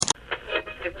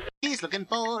He's looking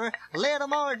for a little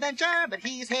more adventure, but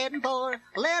he's heading for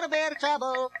a little bit of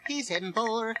trouble. He's heading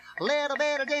for a little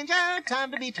bit of danger.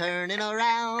 Time to be turning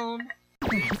around.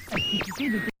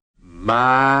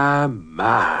 My.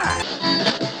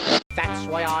 That's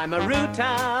why I'm a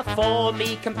router for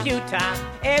the computer.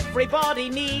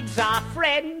 Everybody needs a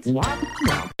friend. What?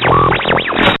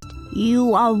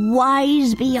 You are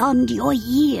wise beyond your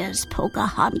years,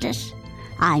 Pocahontas.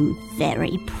 I'm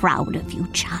very proud of you,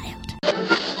 child.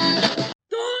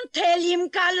 Don't tell him,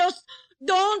 Carlos.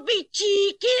 Don't be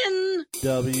cheeking.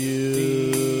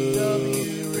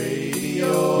 WDW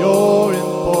Radio, your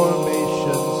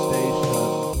information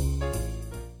station.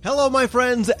 Hello, my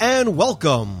friends, and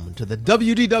welcome to the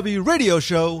WDW Radio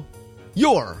Show,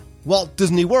 your Walt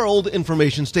Disney World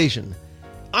information station.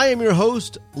 I am your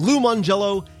host, Lou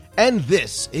Mongello, and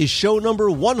this is show number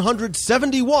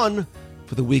 171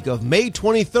 for the week of May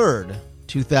 23rd,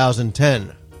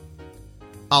 2010.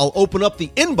 I'll open up the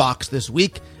inbox this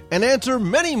week and answer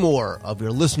many more of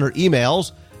your listener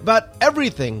emails about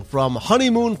everything from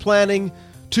honeymoon planning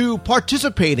to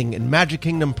participating in Magic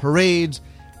Kingdom parades,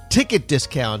 ticket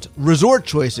discounts, resort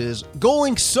choices,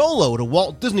 going solo to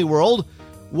Walt Disney World,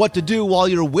 what to do while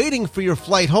you're waiting for your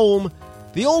flight home,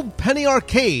 the old Penny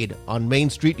Arcade on Main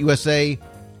Street, USA,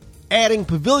 adding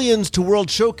pavilions to World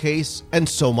Showcase, and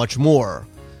so much more.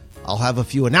 I'll have a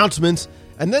few announcements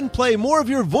and then play more of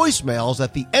your voicemails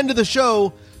at the end of the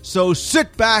show, so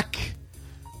sit back,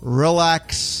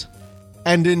 relax,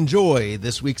 and enjoy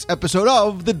this week's episode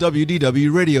of the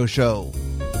WDW Radio Show.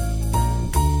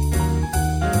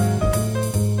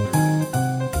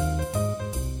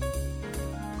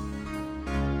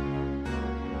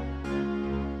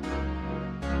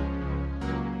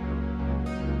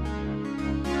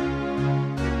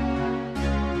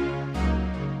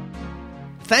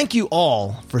 Thank you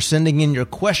all for sending in your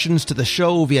questions to the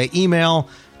show via email.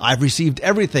 I've received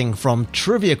everything from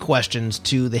trivia questions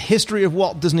to the history of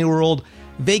Walt Disney World,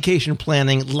 vacation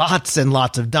planning, lots and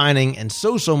lots of dining, and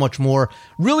so much more.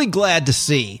 Really glad to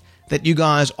see that you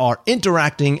guys are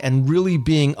interacting and really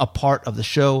being a part of the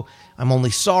show. I'm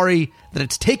only sorry that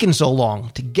it's taken so long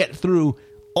to get through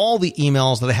all the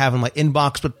emails that I have in my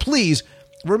inbox, but please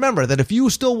remember that if you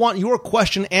still want your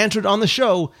question answered on the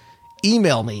show,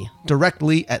 email me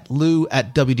directly at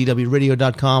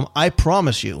lou@wdwradio.com. I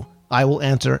promise you, I will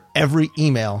answer every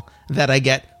email that I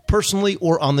get personally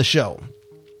or on the show.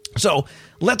 So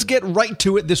let's get right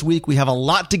to it this week. We have a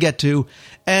lot to get to.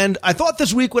 And I thought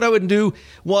this week what I would do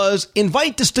was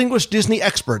invite distinguished Disney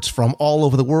experts from all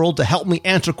over the world to help me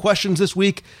answer questions this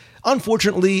week.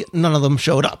 Unfortunately, none of them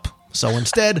showed up. So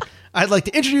instead, I'd like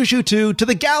to introduce you to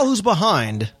the gal who's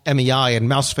behind MEI and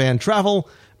Mouse Fan Travel,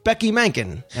 Becky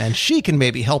Mankin, and she can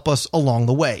maybe help us along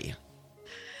the way.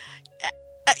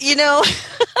 You know,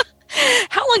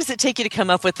 how long does it take you to come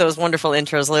up with those wonderful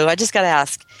intros, Lou? I just got to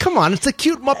ask. Come on, it's a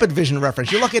cute Muppet Vision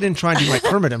reference. You're lucky I didn't try and do my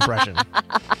Kermit impression.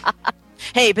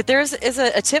 Hey, but there is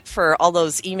a tip for all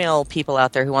those email people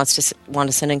out there who want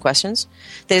to send in questions.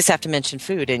 They just have to mention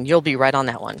food, and you'll be right on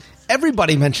that one.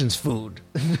 Everybody mentions food.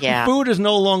 Yeah, food is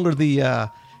no longer the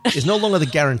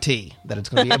guarantee that it's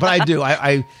going to be. But I do.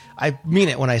 I mean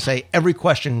it when I say every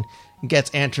question gets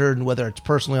answered, and whether it's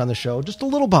personally on the show, just a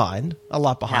little behind, a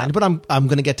lot behind, yeah. But I'm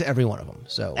going to get to every one of them.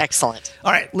 So excellent.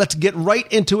 All right, let's get right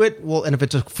into it. Well, and if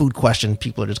it's a food question,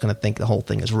 people are just going to think the whole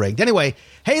thing is rigged. Anyway,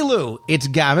 hey Lou, it's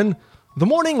Gavin, the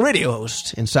morning radio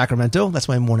host in Sacramento. That's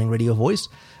my morning radio voice.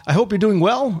 I hope you're doing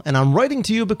well, and I'm writing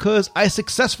to you because I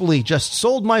successfully just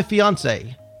sold my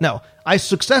fiance. No, I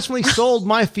successfully sold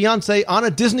my fiance on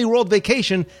a Disney World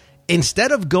vacation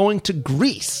instead of going to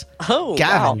Greece. Oh,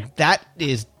 Gavin, wow. That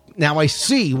is... Now I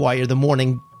see why you're the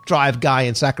morning drive guy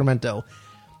in Sacramento.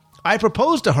 I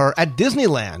proposed to her at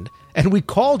Disneyland, and we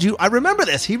called you. I remember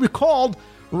this. He recalled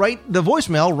the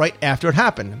voicemail right after it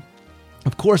happened.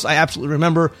 Of course, I absolutely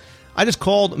remember. I just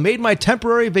called, made my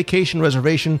temporary vacation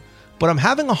reservation, but I'm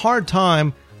having a hard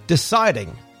time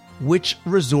deciding which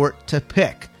resort to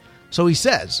pick. So he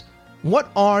says, what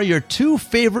are your two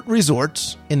favorite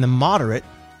resorts in the moderate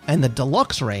and the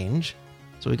deluxe range?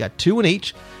 So we got two in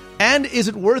each. And is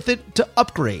it worth it to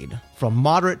upgrade from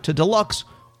moderate to deluxe,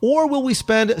 or will we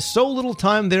spend so little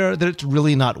time there that it's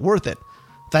really not worth it?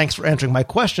 Thanks for answering my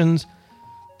questions.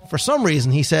 For some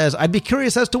reason, he says, I'd be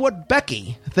curious as to what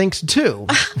Becky thinks too.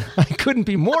 I couldn't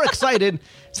be more excited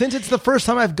since it's the first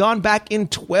time I've gone back in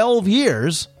 12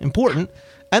 years, important,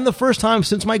 and the first time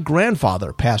since my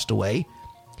grandfather passed away.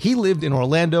 He lived in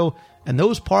Orlando, and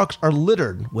those parks are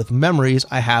littered with memories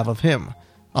I have of him.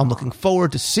 I'm looking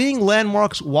forward to seeing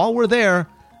landmarks while we're there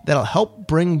that'll help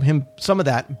bring him some of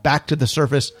that back to the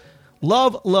surface.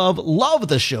 Love, love, love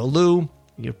the show, Lou.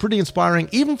 You're pretty inspiring,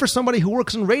 even for somebody who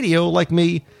works in radio like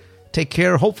me. Take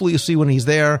care. Hopefully you see when he's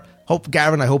there.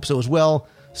 Gavin, I hope so as well.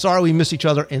 Sorry we missed each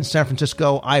other in San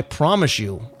Francisco. I promise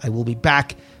you I will be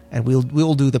back, and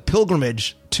we'll do the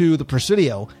pilgrimage to the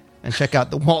Presidio and check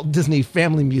out the Walt Disney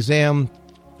Family Museum,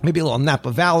 maybe a little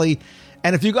Napa Valley.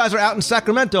 And if you guys are out in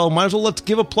Sacramento, might as well let's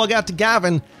give a plug out to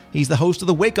Gavin. He's the host of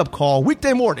the Wake Up Call,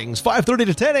 weekday mornings, 5:30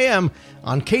 to 10 a.m.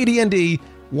 on KDND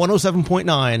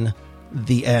 107.9,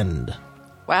 The End.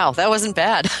 Wow, that wasn't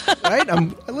bad. Right?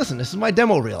 Listen, this is my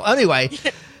demo reel. Anyway,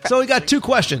 so we got 2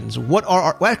 questions.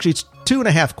 Actually, it's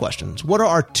 2.5 questions. What are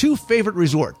our 2 favorite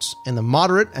resorts in the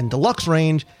moderate and deluxe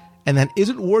range? And then, is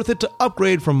it worth it to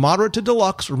upgrade from moderate to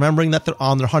deluxe, remembering that they're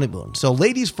on their honeymoon? So,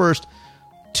 ladies first,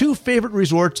 2 favorite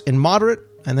resorts in moderate,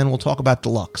 and then we'll talk about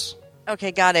deluxe.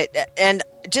 Okay, got it. And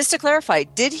just to clarify,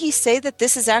 did he say that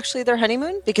this is actually their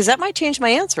honeymoon? Because that might change my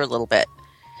answer a little bit.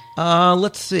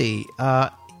 Let's see.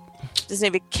 Disney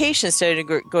vacation instead of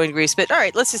going to Greece, but all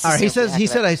right, let's just. All right, he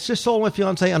said I just saw my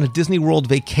fiance on a Disney World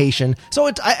vacation,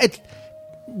 so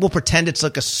we'll pretend it's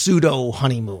like a pseudo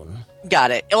honeymoon.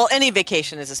 Got it. Well, any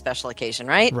vacation is a special occasion,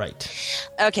 right? Right.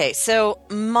 Okay, so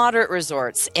moderate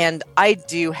resorts, and I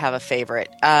do have a favorite.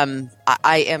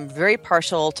 I am very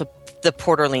partial to the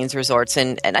Port Orleans resorts,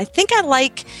 and I think I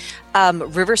like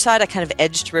Riverside. I kind of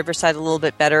edged Riverside a little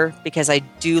bit better because I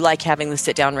do like having the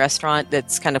sit-down restaurant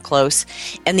that's kind of close,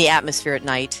 and the atmosphere at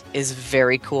night is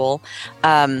very cool.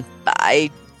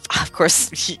 Of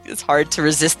course, it's hard to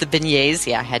resist the beignets.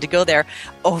 Yeah, I had to go there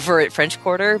over at French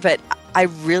Quarter, but I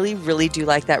really, really do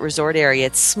like that resort area.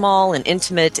 It's small and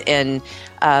intimate, and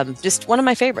just one of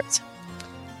my favorites.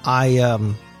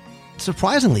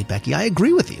 Surprisingly, Becky, I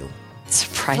agree with you.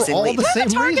 Surprisingly, for all the same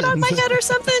target reasons. On my head or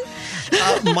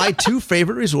something. My 2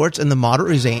 favorite resorts in the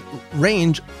moderate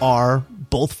range are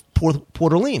both Port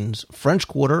Orleans, French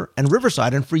Quarter, and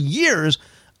Riverside. And for years,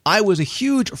 I was a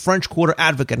huge French Quarter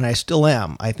advocate, and I still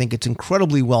am. I think it's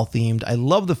incredibly well themed. I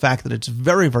love the fact that it's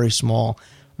very, very small,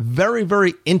 very,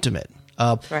 very intimate.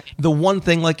 Right. The one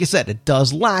thing, like you said, it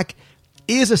does lack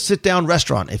is a sit-down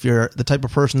restaurant. If you're the type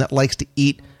of person that likes to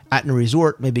eat at a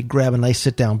resort, maybe grab a nice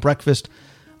sit-down breakfast.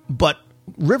 But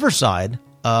Riverside,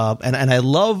 and I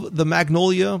love the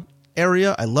Magnolia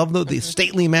area. I love the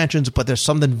stately mansions, but there's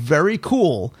something very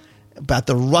cool about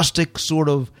the rustic sort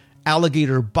of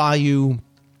alligator bayou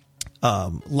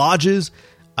lodges.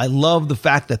 I love the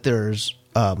fact that there's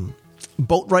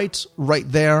boat rights right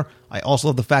there. I also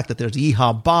love the fact that there's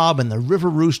Yeehaw Bob and the River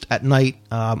Roost at night.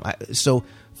 So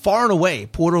far and away,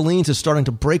 Port Orleans is starting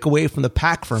to break away from the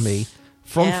pack for me,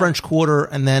 from French Quarter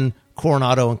and then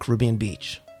Coronado and Caribbean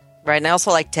Beach. Right, and I also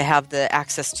like to have the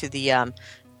access to the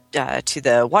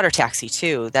water taxi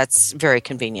too. That's very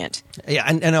convenient. Yeah,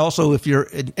 and also if you're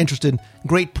interested,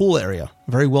 great pool area,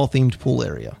 very well themed pool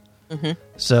area. Mm-hmm.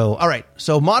 So, all right,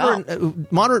 so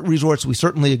moderate resorts, we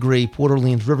certainly agree. Port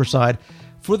Orleans, Riverside.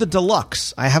 For the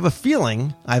deluxe, I have a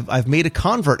feeling I've made a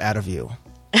convert out of you.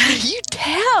 You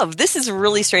have. This is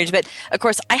really strange. But, of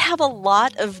course, I have a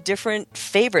lot of different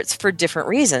favorites for different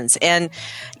reasons. And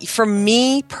for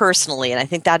me personally, and I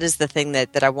think that is the thing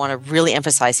that I want to really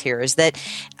emphasize here, is that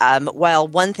while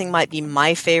one thing might be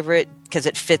my favorite because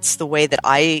it fits the way that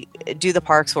I do the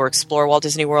parks or explore Walt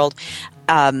Disney World,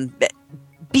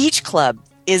 Beach Club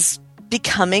is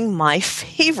becoming my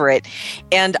favorite.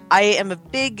 And I am a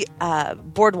big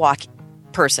boardwalk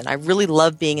person. I really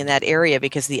love being in that area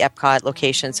because of the Epcot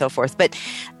location and so forth. But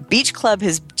Beach Club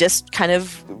has just kind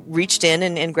of reached in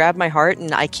and grabbed my heart,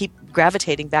 and I keep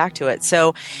gravitating back to it.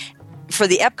 So for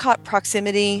the Epcot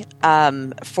proximity,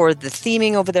 for the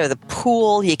theming over there, the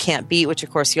pool you can't beat, which of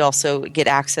course you also get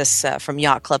access from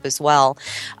Yacht Club as well.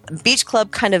 Beach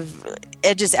Club kind of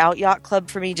edges out Yacht Club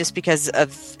for me just because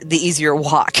of the easier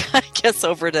walk, I guess,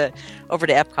 over to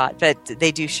Epcot. But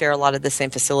they do share a lot of the same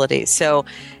facilities. So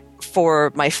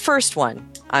for my first one,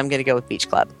 I'm going to go with Beach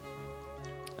Club.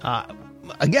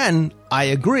 Again, I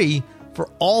agree for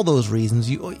all those reasons.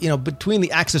 You know, between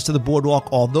the access to the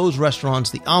boardwalk, all those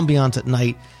restaurants, the ambiance at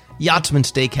night, Yachtsman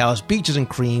Steakhouse, Beaches and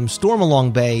Cream,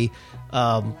 Stormalong Bay.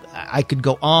 I could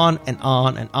go on and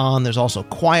on and on. There's also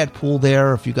Quiet Pool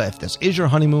there if this is your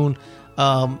honeymoon.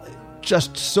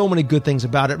 Just so many good things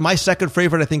about it. My second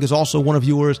favorite, I think, is also one of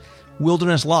yours,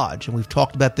 Wilderness Lodge. And we've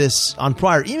talked about this on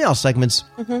prior email segments,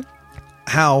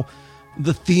 how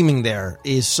the theming there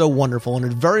is so wonderful. And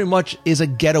it very much is a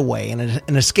getaway and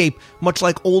an escape, much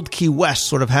like Old Key West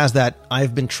sort of has that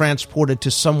I've been transported to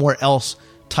somewhere else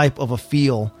type of a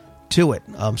feel to it.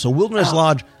 So Wilderness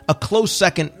Lodge, a close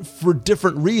second for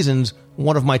different reasons,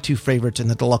 one of my two favorites in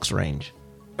the deluxe range.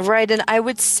 Right, and I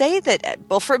would say that,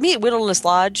 well, for me at Wilderness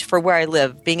Lodge, for where I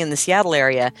live, being in the Seattle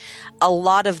area, a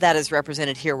lot of that is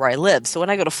represented here where I live. So when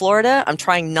I go to Florida, I'm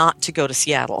trying not to go to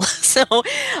Seattle. So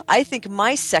I think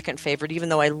my second favorite, even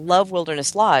though I love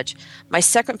Wilderness Lodge, my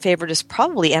second favorite is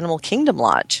probably Animal Kingdom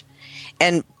Lodge.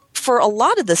 And for a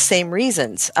lot of the same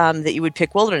reasons that you would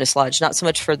pick Wilderness Lodge, not so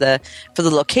much for the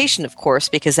location, of course,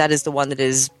 because that is the one that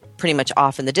is pretty much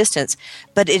off in the distance,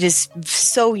 but it is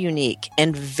so unique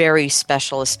and very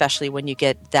special, especially when you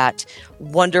get that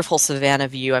wonderful savanna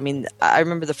view. I mean, I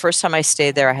remember the first time I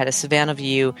stayed there, I had a savanna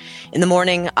view. In the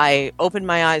morning, I opened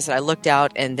my eyes and I looked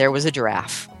out and there was a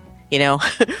giraffe. You know,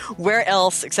 where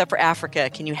else except for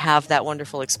Africa can you have that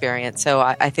wonderful experience? So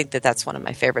I think that that's one of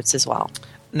my favorites as well.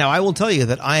 Now, I will tell you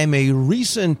that I am a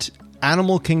recent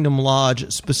Animal Kingdom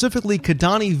Lodge, specifically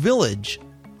Kidani Village,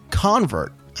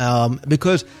 convert,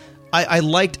 because I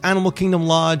liked Animal Kingdom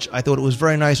Lodge. I thought it was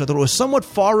very nice. I thought it was somewhat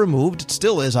far removed. It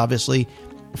still is, obviously,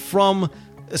 from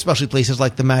especially places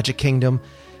like the Magic Kingdom.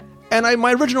 And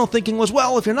my original thinking was,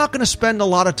 well, if you're not going to spend a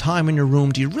lot of time in your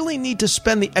room, do you really need to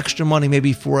spend the extra money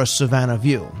maybe for a Savannah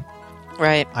view?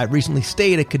 Right. I recently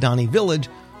stayed at Kidani Village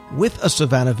with a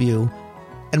Savannah view,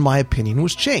 and my opinion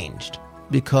was changed.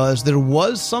 Because there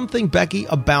was something, Becky,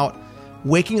 about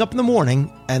waking up in the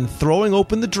morning and throwing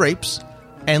open the drapes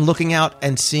and looking out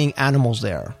and seeing animals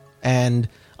there. And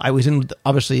I was in,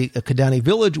 obviously, a Kidani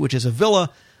Village, which is a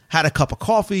villa, had a cup of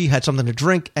coffee, had something to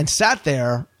drink, and sat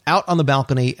there out on the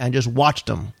balcony and just watched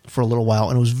them for a little while.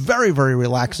 And it was very, very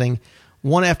relaxing.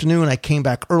 One afternoon, I came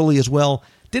back early as well,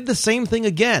 did the same thing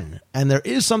again. And there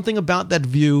is something about that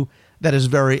view that is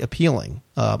very appealing.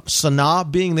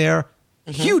 Sanaa being there,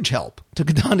 huge help to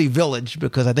Kidani Village,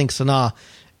 because I think Sanaa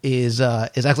is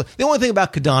excellent. The only thing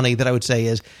about Kidani that I would say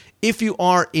is, if you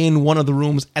are in one of the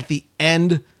rooms at the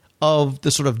end of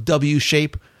the sort of W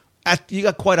shape, you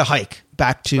got quite a hike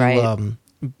back to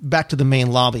the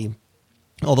main lobby.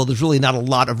 Although there's really not a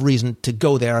lot of reason to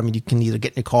go there. I mean, you can either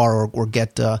get in your car or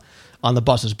get on the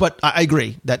buses. But I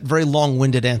agree. That very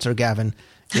long-winded answer, Gavin,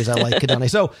 is I like Kidani.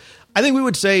 So I think we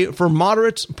would say for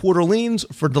moderates, Port Orleans,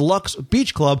 for deluxe,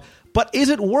 Beach Club. But is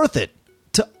it worth it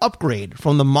to upgrade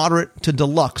from the moderate to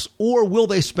deluxe, or will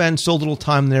they spend so little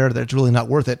time there that it's really not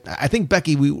worth it? I think,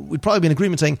 Becky, we'd probably be in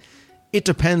agreement saying it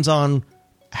depends on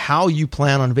how you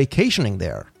plan on vacationing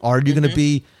there. Are you going to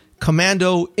be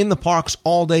commando in the parks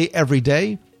all day, every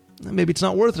day? Maybe it's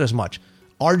not worth it as much.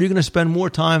 Are you going to spend more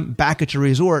time back at your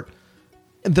resort?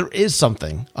 There is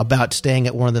something about staying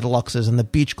at one of the deluxes and the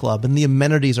Beach Club, and the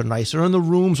amenities are nicer, and the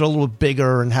rooms are a little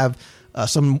bigger and have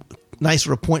some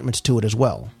nicer appointments to it as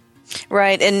well.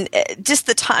 Right. And just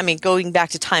the time, I mean, going back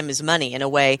to time is money in a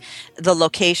way. The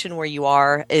location where you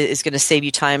are is going to save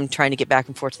you time trying to get back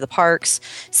and forth to the parks.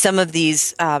 Some of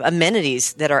these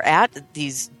amenities that are at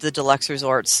the deluxe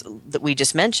resorts that we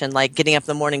just mentioned, like getting up in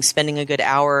the morning, spending a good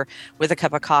hour with a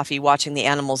cup of coffee, watching the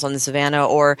animals on the savannah,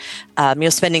 or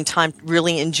spending time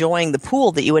really enjoying the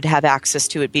pool that you would have access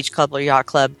to at Beach Club or Yacht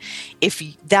Club. If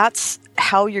that's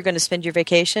how you're going to spend your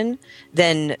vacation,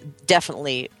 then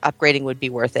definitely upgrading would be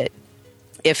worth it.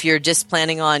 If you're just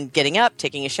planning on getting up,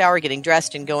 taking a shower, getting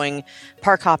dressed, and going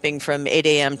park hopping from 8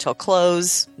 a.m. till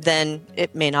close, then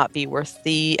it may not be worth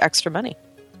the extra money.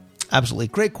 Absolutely.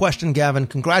 Great question, Gavin.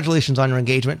 Congratulations on your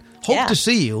engagement. Hope to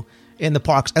see you in the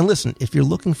parks. And listen, if you're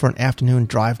looking for an afternoon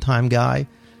drive time guy,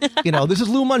 this is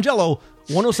Lou Mangello,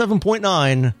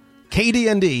 107.9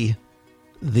 KDND,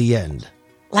 The End.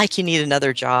 Like you need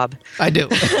another job. I do.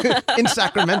 In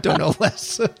Sacramento, no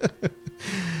less.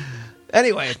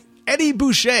 Anyway, Eddie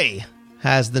Boucher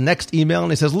has the next email,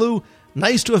 and he says, Lou,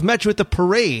 nice to have met you at the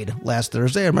parade last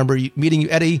Thursday. I remember meeting you,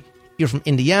 Eddie. You're from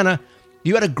Indiana.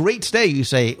 You had a great stay, you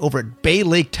say, over at Bay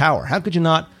Lake Tower. How could you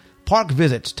not? Park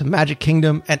visits to Magic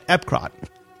Kingdom and Epcot.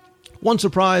 One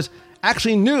surprise,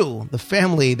 actually knew the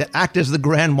family that acted as the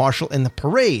Grand Marshal in the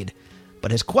parade.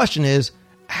 But his question is,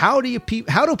 how do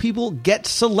people get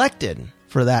selected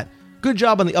for that? Good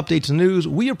job on the updates and news.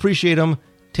 We appreciate them.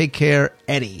 Take care,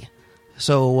 Eddie.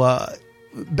 So,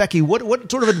 Becky, what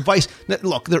sort of advice?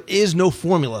 Look, there is no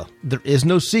formula. There is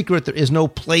no secret. There is no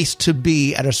place to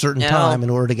be at a certain time in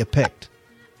order to get picked.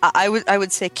 I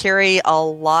would say carry a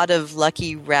lot of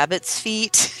lucky rabbit's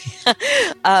feet.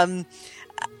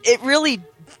 It really,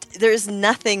 there's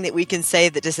nothing that we can say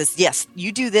that just says, yes,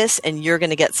 you do this and you're going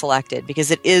to get selected, because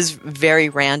it is very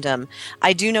random.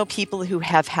 I do know people who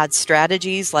have had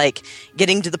strategies like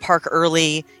getting to the park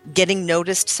early, getting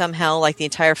noticed somehow, like the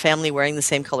entire family wearing the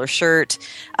same color shirt,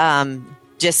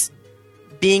 just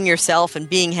being yourself and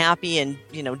being happy and,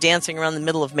 dancing around the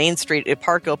middle of Main Street at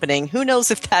park opening. Who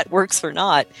knows if that works or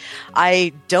not?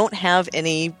 I don't have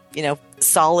any,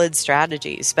 solid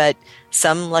strategies, but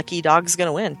some lucky dog's going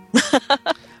to win.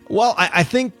 Well, I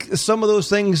think some of those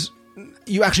things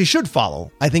you actually should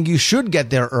follow. I think you should get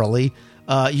there early.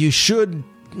 You should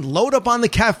load up on the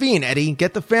caffeine, Eddie.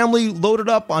 Get the family loaded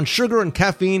up on sugar and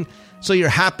caffeine so you're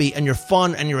happy and you're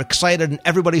fun and you're excited and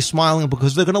everybody's smiling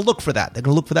because they're going to look for that. They're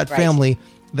going to look for that family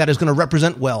that is going to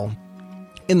represent well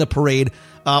in the parade.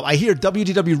 I hear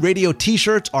WDW radio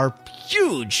T-shirts are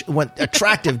huge,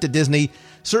 attractive to Disney.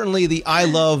 Certainly the I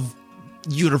Love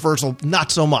Universal,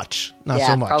 not so much. Not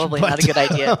so much. Probably not a good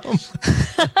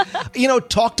idea.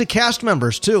 Talk to cast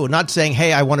members too. Not saying,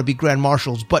 hey, I want to be Grand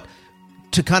Marshals, but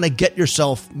to kind of get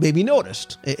yourself maybe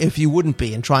noticed if you wouldn't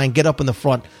be and try and get up in the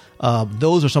front.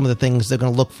 Those are some of the things they're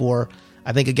going to look for.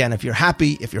 I think, again, if you're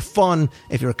happy, if you're fun,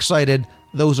 if you're excited,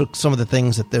 those are some of the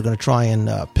things that they're going to try and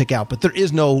pick out. But there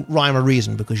is no rhyme or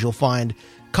reason because you'll find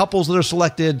couples that are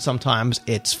selected. Sometimes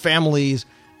it's families.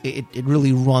 It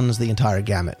really runs the entire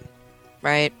gamut.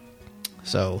 Right.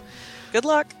 So. Good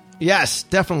luck. Yes,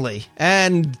 definitely.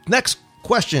 And next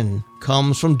question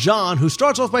comes from John, who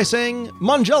starts off by saying,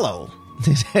 Mangello.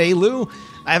 Hey, Lou,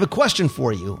 I have a question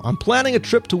for you. I'm planning a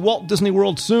trip to Walt Disney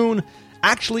World soon.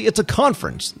 Actually, it's a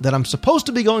conference that I'm supposed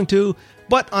to be going to,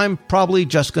 but I'm probably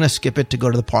just going to skip it to go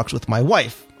to the parks with my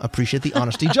wife. Appreciate the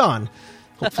honesty, John.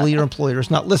 Hopefully your employer is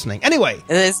not listening. Anyway.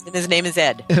 His name is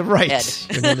Ed. Right. Ed.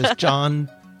 Your name is John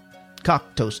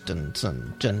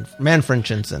Cocktoastinson,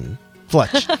 Manfrenchinson.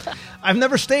 Fletch. I've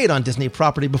never stayed on Disney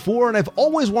property before, and I've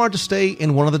always wanted to stay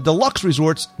in one of the deluxe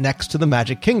resorts next to the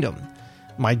Magic Kingdom.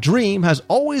 My dream has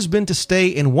always been to stay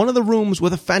in one of the rooms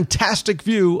with a fantastic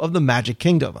view of the Magic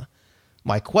Kingdom.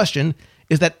 My question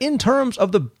is that in terms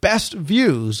of the best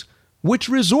views, which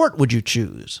resort would you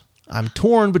choose? I'm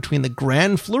torn between the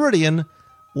Grand Floridian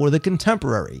or the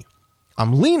Contemporary.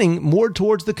 I'm leaning more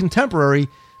towards the Contemporary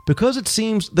because it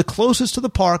seems the closest to the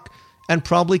park and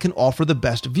probably can offer the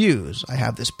best views. I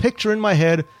have this picture in my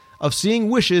head of seeing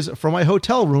wishes from my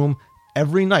hotel room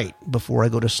every night before I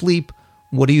go to sleep.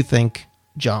 What do you think,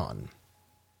 John?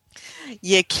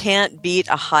 You can't beat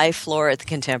a high floor at the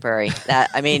Contemporary.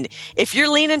 If you're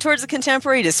leaning towards the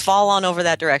Contemporary, just fall on over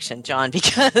that direction, John,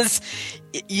 because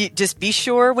you just be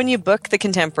sure when you book the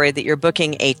Contemporary that you're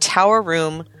booking a tower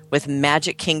room with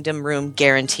Magic Kingdom room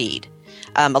guaranteed.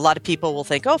 A lot of people will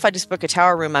think, if I just book a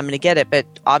tower room, I'm going to get it. But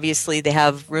obviously they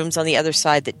have rooms on the other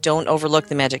side that don't overlook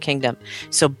the Magic Kingdom.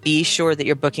 So be sure that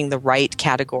you're booking the right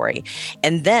category.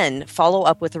 And then follow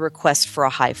up with a request for a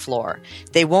high floor.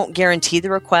 They won't guarantee the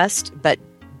request, but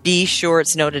be sure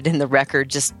it's noted in the record,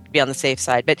 just be on the safe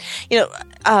side. But,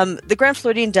 the Grand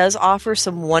Floridian does offer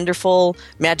some wonderful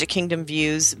Magic Kingdom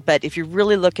views, but if you're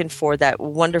really looking for that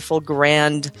wonderful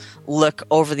grand look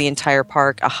over the entire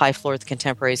park, a high floor at the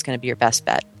Contemporary is going to be your best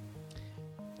bet.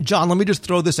 John, let me just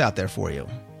throw this out there for you.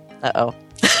 Uh-oh.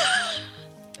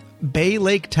 Bay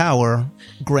Lake Tower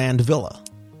Grand Villa.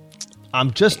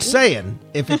 I'm just saying,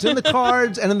 if it's in the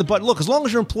cards and in the button, look, as long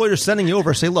as your employer is sending you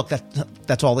over, say, look,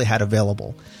 that's all they had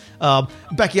available.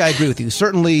 Becky, I agree with you.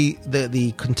 Certainly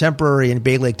the Contemporary and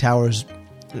Bay Lake Towers,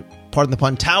 pardon the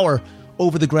pun, tower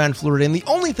over the Grand Floridian. The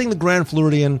only thing the Grand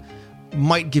Floridian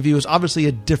might give you is obviously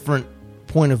a different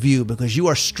point of view because you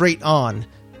are straight on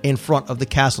in front of the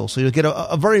castle. So you'll get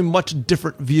a very much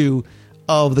different view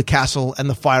of the castle and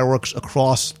the fireworks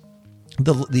across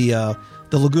the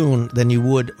lagoon than you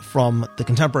would from the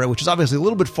Contemporary, which is obviously a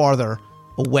little bit farther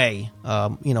away,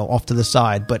 off to the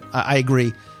side. But I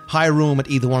agree. High room at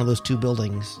either one of those two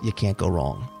buildings, you can't go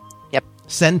wrong. Yep.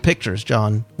 Send pictures,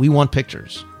 John. We want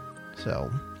pictures. So,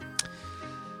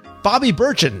 Bobby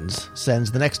Burchins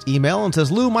sends the next email and says,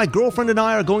 Lou, my girlfriend and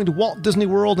I are going to Walt Disney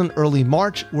World in early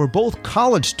March. We're both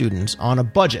college students on a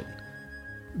budget.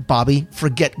 Bobby,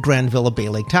 forget Grand Villa Bay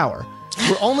Lake Tower.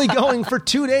 We're only going for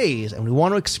 2 days, and we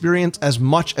want to experience as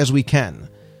much as we can.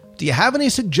 Do you have any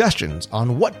suggestions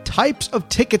on what types of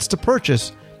tickets to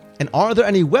purchase, and are there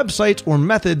any websites or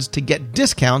methods to get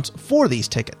discounts for these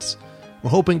tickets? We're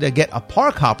hoping to get a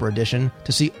Park Hopper edition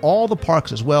to see all the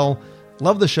parks as well.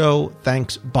 Love the show.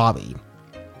 Thanks, Bobby.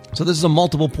 So this is a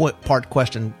multiple part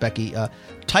question, Becky.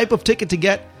 Type of ticket to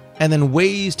get, and then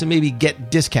ways to maybe get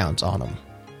discounts on them.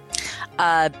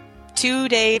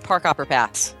 2-day Park Hopper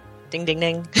pass. Ding, ding,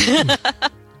 ding.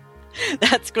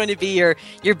 That's going to be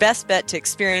your best bet to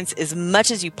experience as much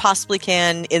as you possibly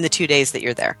can in the 2 days that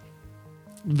you're there.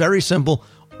 Very simple.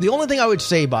 The only thing I would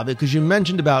say, Bobby, because you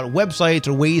mentioned about websites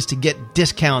or ways to get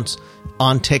discounts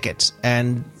on tickets,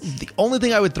 and the only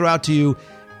thing I would throw out to you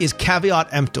is caveat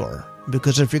emptor,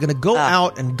 because if you're going to go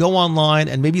out and go online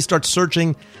and maybe start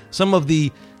searching some of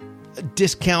the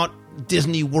discount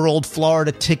Disney World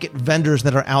Florida ticket vendors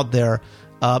that are out there,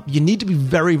 you need to be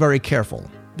very, very careful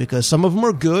because some of them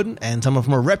are good and some of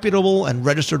them are reputable and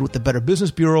registered with the Better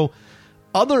Business Bureau.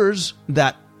 Others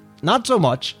that not so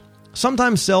much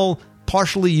sometimes sell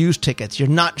partially used tickets. You're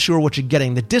not sure what you're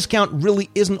getting. The discount really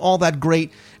isn't all that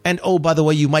great. And oh, by the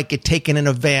way, you might get taken in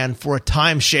a van for a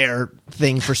timeshare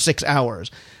thing for 6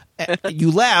 hours.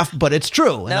 You laugh, but it's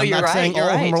true. And I'm not saying all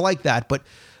of them are like that. But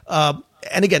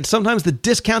and again, sometimes the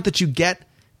discount that you get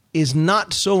is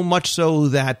not so much so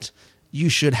that you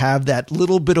should have that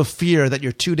little bit of fear that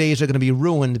your 2 days are going to be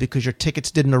ruined because your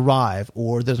tickets didn't arrive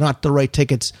or there's not the right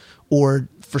tickets or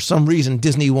for some reason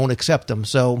Disney won't accept them.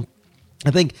 So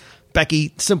I think,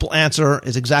 Becky, simple answer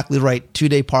is exactly right.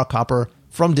 2-day park hopper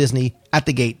from Disney at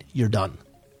the gate. You're done.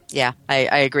 Yeah,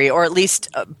 I agree. Or at least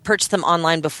purchase them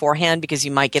online beforehand because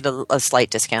you might get a slight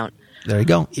discount. There you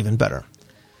go. Even better.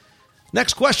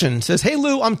 Next question says, hey,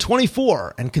 Lou, I'm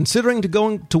 24 and considering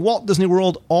going to Walt Disney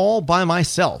World all by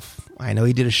myself. I know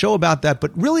you did a show about that,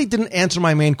 but really didn't answer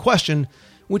my main question,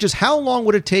 which is how long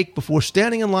would it take before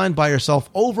standing in line by yourself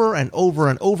over and over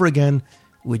and over again?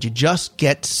 Would you just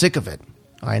get sick of it?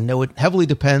 I know it heavily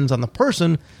depends on the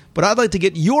person, but I'd like to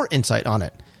get your insight on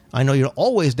it. I know you're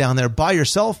always down there by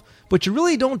yourself, but you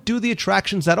really don't do the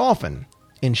attractions that often.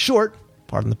 In short,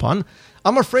 pardon the pun,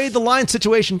 I'm afraid the line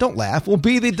situation, don't laugh, will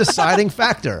be the deciding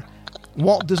factor.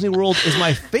 Walt Disney World is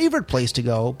my favorite place to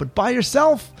go, but by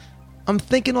yourself, I'm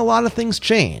thinking a lot of things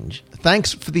change.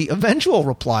 Thanks for the eventual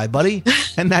reply, buddy.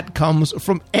 And that comes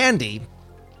from Andy.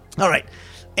 All right,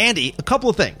 Andy, a couple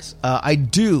of things. I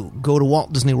do go to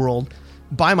Walt Disney World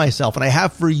by myself, and I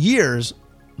have for years,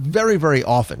 very, very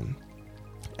often.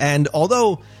 And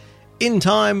although in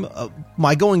time,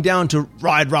 my going down to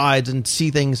ride rides and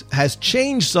see things has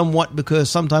changed somewhat because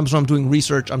sometimes when I'm doing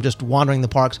research, I'm just wandering the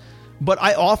parks. But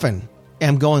I often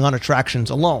am going on attractions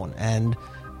alone. And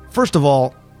first of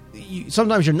all,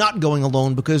 sometimes you're not going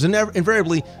alone because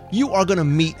invariably you are going to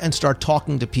meet and start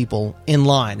talking to people in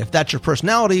line. If that's your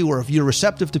personality or if you're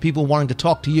receptive to people wanting to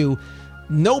talk to you,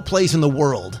 no place in the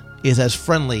world is as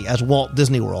friendly as Walt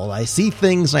Disney World. I see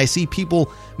things and I see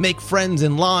people make friends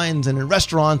in lines and in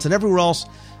restaurants and everywhere else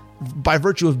by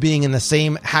virtue of being in the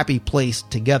same happy place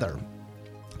together.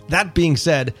 That being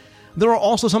said, there are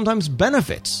also sometimes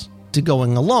benefits to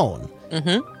going alone.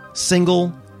 Mm-hmm.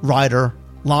 Single rider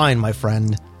line, my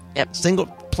friend. Yep. Single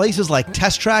places like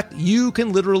Test Track, you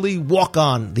can literally walk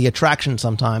on the attraction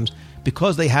sometimes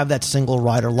because they have that single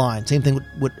rider line. Same thing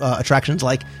with attractions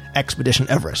like Expedition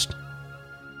Everest.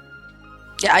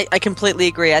 Yeah, I completely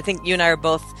agree. I think you and I are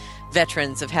both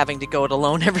veterans of having to go it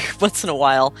alone every once in a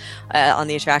while on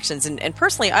the attractions. And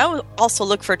personally, I also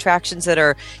look for attractions that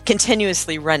are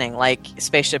continuously running, like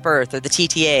Spaceship Earth or the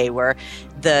TTA, where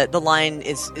the line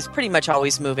is pretty much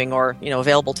always moving or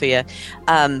available to you.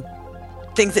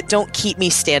 Things that don't keep me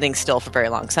standing still for very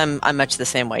long. So I'm much the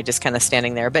same way, just kind of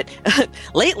standing there. But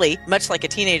lately, much like a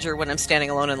teenager, when I'm standing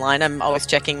alone in line, I'm always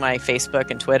checking my Facebook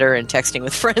and Twitter and texting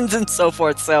with friends and so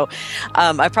forth. So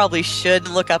I probably should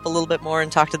look up a little bit more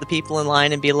and talk to the people in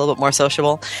line and be a little bit more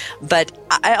sociable. But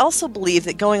I also believe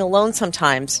that going alone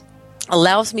sometimes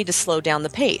allows me to slow down the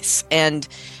pace. And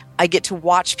I get to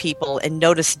watch people and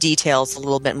notice details a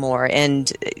little bit more.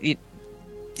 And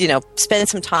spend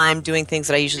some time doing things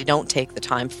that I usually don't take the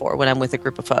time for when I'm with a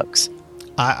group of folks.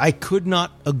 I could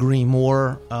not agree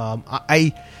more.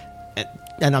 And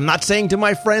I'm not saying to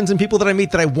my friends and people that I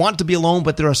meet that I want to be alone,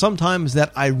 but there are some times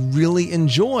that I really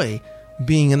enjoy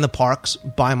being in the parks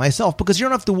by myself because you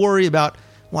don't have to worry about,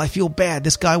 well, I feel bad.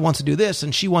 This guy wants to do this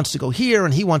and she wants to go here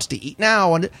and he wants to eat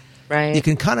now. And right. You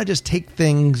can kind of just take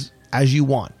things as you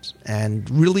want and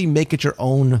really make it your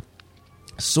own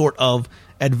sort of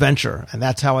adventure, and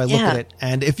that's how I look at it.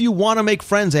 And if you want to make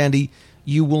friends, Andy,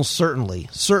 you will certainly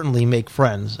make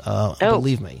friends.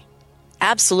 Believe me.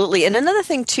 Absolutely. And another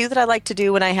thing too that I like to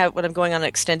do when I'm going on an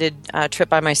extended trip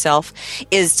by myself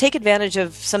is take advantage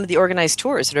of some of the organized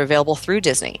tours that are available through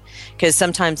Disney, because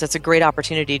sometimes that's a great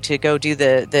opportunity to go do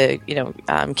the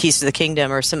Keys to the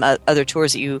Kingdom or some other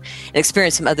tours that you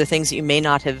experience some other things that you may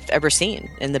not have ever seen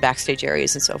in the backstage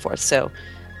areas and so forth. So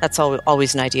that's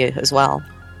always an idea as well.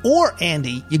 Or,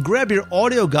 Andy, you grab your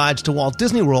audio guides to Walt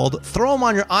Disney World, throw them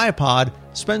on your iPod,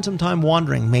 spend some time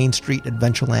wandering Main Street,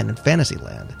 Adventureland, and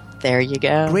Fantasyland. There you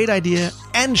go. Great idea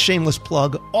and shameless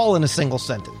plug, all in a single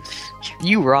sentence.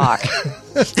 You rock.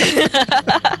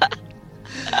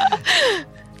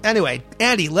 Anyway,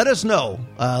 Andy, let us know.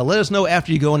 Let us know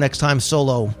after you go next time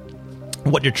solo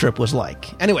what your trip was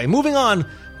like. Anyway, moving on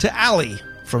to Allie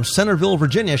from Centerville,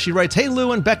 Virginia. She writes, hey,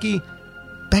 Lou and Becky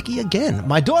again.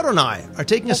 My daughter and I are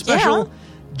taking a special,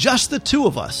 just the two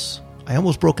of us. I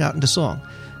almost broke out into song.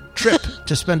 trip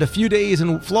to spend a few days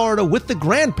in Florida with the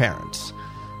grandparents.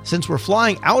 Since we're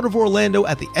flying out of Orlando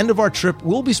at the end of our trip,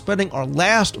 we'll be spending our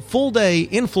last full day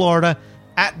in Florida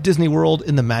at Disney World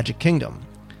in the Magic Kingdom.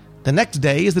 The next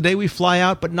day is the day we fly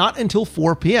out, but not until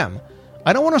 4 p.m.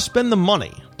 I don't want to spend the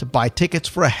money to buy tickets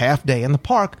for a half day in the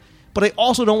park, but I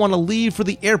also don't want to leave for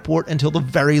the airport until the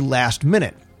very last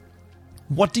minute.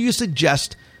 What do you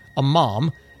suggest a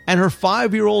mom and her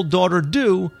 5-year-old daughter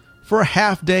do for a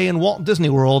half day in Walt Disney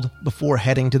World before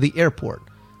heading to the airport?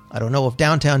 I don't know if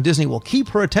Downtown Disney will keep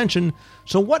her attention,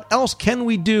 so what else can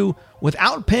we do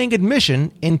without paying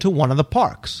admission into one of the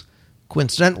parks?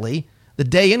 Coincidentally, the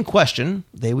day in question,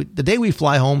 the day we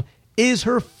fly home, is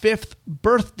her 5th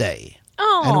birthday.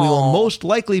 Oh. And we will most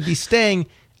likely be staying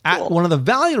at one of the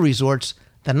Value Resorts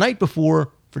the night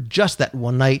before for just that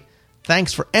one night.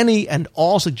 Thanks for any and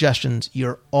all suggestions.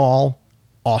 You're all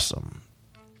awesome.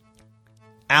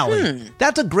 Allie,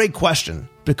 that's a great question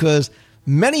because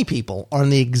many people are in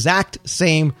the exact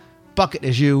same bucket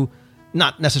as you,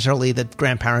 not necessarily the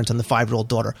grandparents and the 5-year-old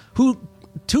daughter, who,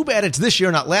 too bad it's this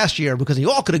year, not last year, because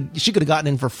she could have gotten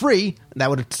in for free. That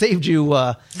would have saved you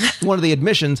one of the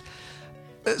admissions.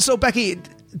 So, Becky,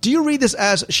 do you read this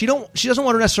as she doesn't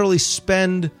want to necessarily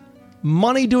spend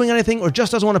money doing anything, or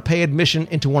just doesn't want to pay admission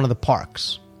into one of the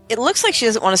parks? It looks like she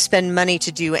doesn't want to spend money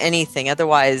to do anything.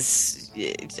 Otherwise,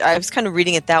 I was kind of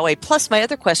reading it that way. Plus, my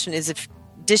other question is,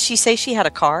 did she say she had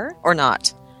a car or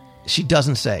not? She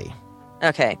doesn't say.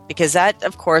 Okay, because that,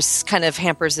 of course, kind of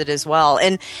hampers it as well.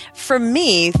 And for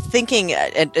me, thinking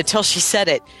until she said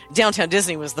it, Downtown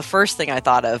Disney was the first thing I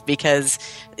thought of because,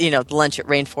 the lunch at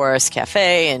Rainforest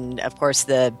Cafe and, of course,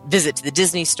 the visit to the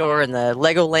Disney store and the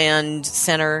Legoland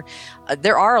Center.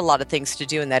 There are a lot of things to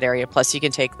do in that area. Plus, you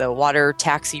can take the water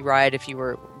taxi ride if you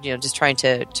were, just trying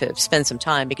to spend some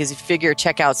time, because if you figure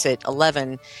checkout's at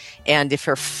 11 and if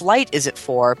her flight is at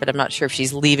 4, but I'm not sure if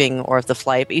she's leaving or if the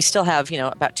flight, but you still have,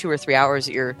 about 2 or 3 hours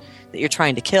that you're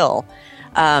trying to kill.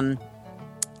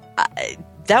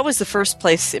 That was the first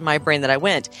place in my brain that I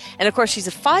went. And of course, she's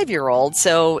a 5-year-old.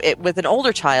 So with an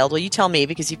older child, well, you tell me,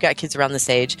 because you've got kids around this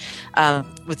age.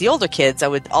 With the older kids, I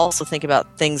would also think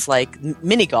about things like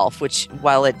mini golf, which,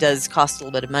 while it does cost a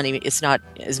little bit of money, it's not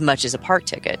as much as a park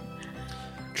ticket.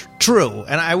 True.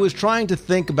 And I was trying to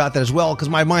think about that as well, because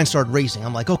my mind started racing.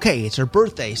 I'm like, okay, it's her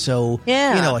birthday. So,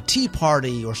 a tea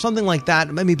party or something like that.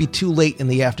 It may be too late in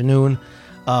the afternoon.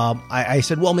 I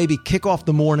said, well, maybe kick off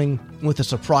the morning with a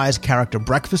surprise character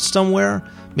breakfast somewhere.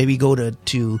 Maybe go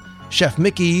to Chef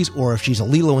Mickey's, or if she's a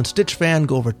Lilo and Stitch fan,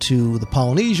 go over to the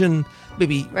Polynesian.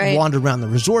 Maybe wander around the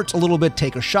resorts a little bit,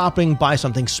 take her shopping, buy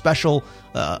something special,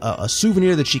 a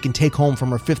souvenir that she can take home from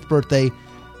her 5th birthday.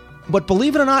 But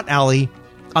believe it or not, Allie,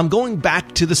 I'm going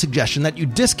back to the suggestion that you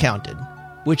discounted,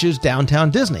 which is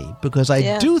Downtown Disney, because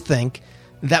I do think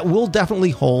that will definitely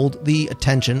hold the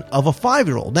attention of a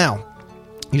 5-year-old. Now,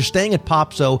 you're staying at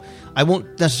Pop, so I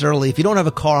won't necessarily, if you don't have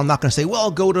a car, I'm not going to say, well,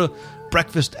 go to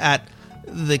breakfast at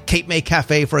the Cape May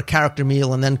Cafe for a character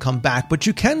meal and then come back. But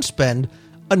you can spend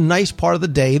a nice part of the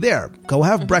day there. Go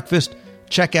have breakfast,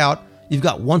 check out. You've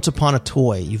got Once Upon a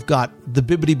Toy. You've got the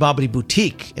Bibbidi Bobbidi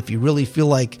Boutique, if you really feel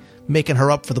like making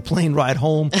her up for the plane ride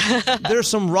home. There's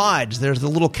some rides. There's the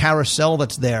little carousel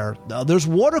that's there. There's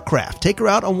watercraft. Take her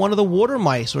out on one of the water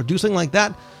mice or do something like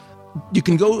that. You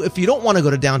can go, if you don't want to go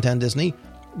to Downtown Disney,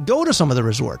 go to some of the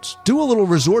resorts. Do a little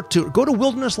resort tour. Go to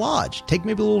Wilderness Lodge. Take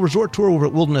maybe a little resort tour over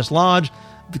at Wilderness Lodge.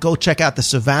 Go check out the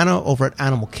Savannah over at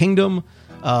Animal Kingdom.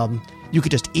 You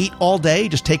could just eat all day.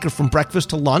 Just take her from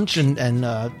breakfast to lunch and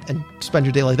spend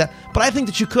your day like that. But I think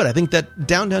that you could. I think that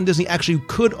Downtown Disney actually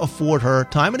could afford her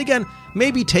time. And again,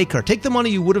 maybe take her. Take the money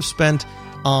you would have spent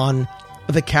on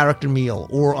the character meal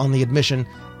or on the admission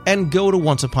and go to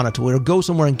Once Upon a Toy, or go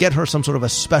somewhere and get her some sort of a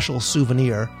special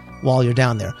souvenir while you're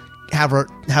down there.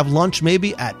 Have lunch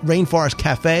maybe at Rainforest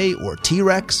Cafe or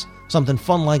T-Rex, something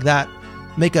fun like that.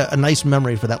 Make a nice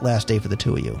memory for that last day for the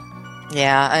two of you.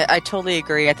 Yeah, I totally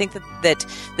agree. I think that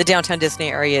the Downtown Disney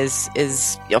area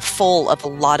is full of a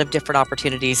lot of different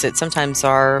opportunities that sometimes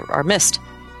are missed.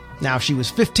 Now, if she was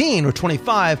 15 or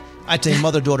 25, I'd say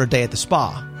mother-daughter day at the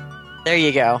spa. There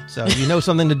you go. So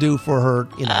something to do for her,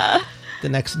 the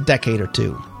next decade or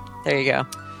two. There you go.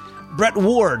 Brett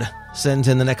Ward sends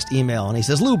in the next email, and he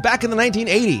says, Lou, back in the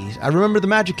 1980s, I remember the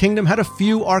Magic Kingdom had a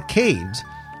few arcades.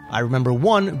 I remember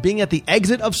one being at the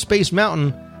exit of Space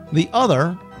Mountain, the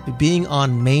other being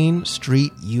on Main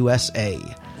Street, USA.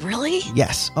 Really?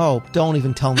 Yes. Oh, don't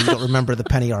even tell me you don't remember the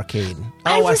Penny Arcade.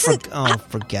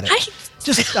 Forget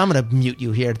it. I'm going to mute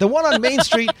you here. The one on Main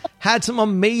Street had some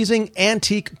amazing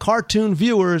antique cartoon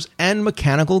viewers and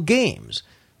mechanical games.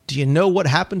 Do you know what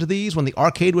happened to these when the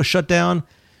arcade was shut down?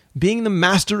 being the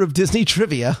master of Disney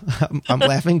trivia, I'm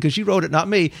laughing because she wrote it, not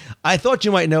me. I thought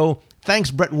you might know.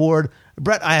 Thanks, Brett Ward.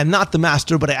 Brett, I am not the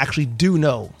master, but I actually do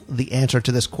know the answer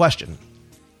to this question.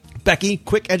 Becky,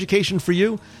 quick education for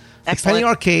you. Excellent. The Penny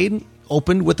Arcade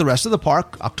opened with the rest of the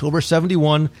park, October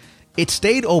 71. It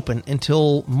stayed open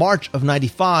until March of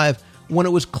 95 when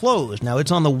it was closed. Now,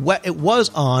 it was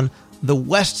on the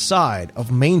west side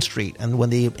of Main Street, and when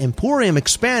the Emporium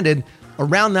expanded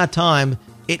around that time,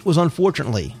 it was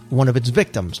unfortunately one of its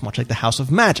victims, much like the House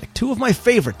of Magic. Two of my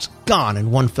favorites gone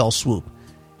in one fell swoop.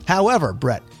 However,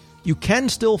 Brett, you can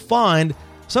still find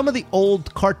some of the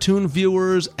old cartoon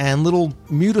viewers and little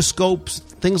mutoscopes,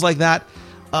 things like that,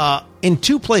 in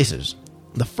two places.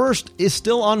 The first is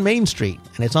still on Main Street,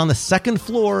 and it's on the second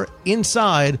floor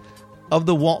inside of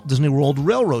the Walt Disney World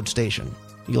Railroad Station.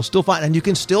 You'll still find, and you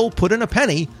can still put in a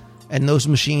penny, and those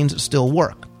machines still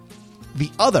work.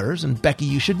 The others, and Becky,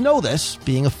 you should know this,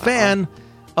 being a fan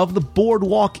of the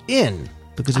Boardwalk Inn,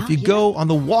 because if you go on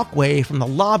the walkway from the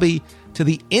lobby to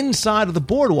the inside of the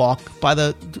boardwalk,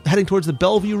 heading towards the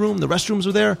Bellevue room, the restrooms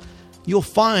are there, you'll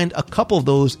find a couple of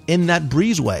those in that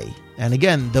breezeway. And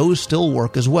again, those still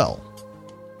work as well.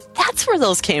 That's where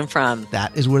those came from.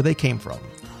 That is where they came from.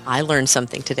 I learned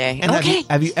something today. And okay.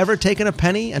 have you ever taken a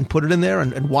penny and put it in there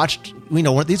and watched?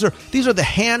 These are the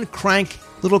hand crank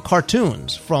little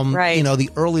cartoons from the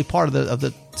early part of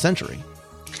the century.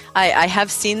 I have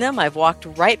seen them. I've walked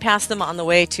right past them on the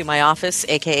way to my office,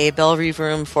 aka Bellevue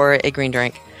room, for a green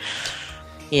drink.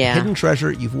 Yeah, hidden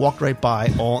treasure. You've walked right by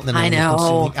all in the name of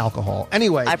consuming alcohol.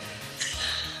 Anyway,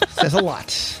 says a lot.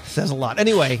 Says a lot.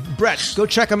 Anyway, Brett, go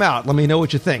check them out. Let me know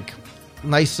what you think.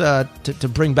 Nice to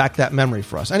bring back that memory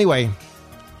for us. Anyway,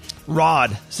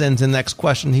 Rod sends in the next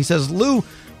question. He says, Lou,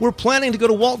 we're planning to go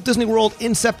to Walt Disney World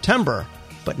in September,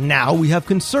 but now we have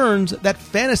concerns that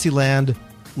Fantasyland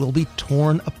will be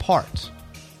torn apart.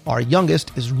 Our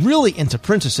youngest is really into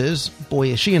princesses. Boy,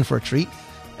 is she in for a treat.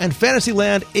 And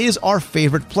Fantasyland is our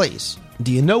favorite place.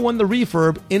 Do you know when the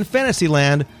refurb in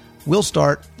Fantasyland will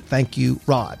start? Thank you,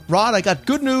 Rod. Rod, I got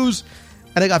good news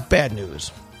and I got bad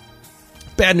news.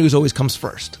 Bad news always comes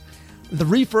first. The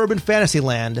refurb in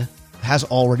Fantasyland has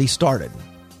already started.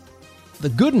 The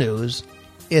good news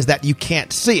is that you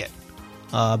can't see it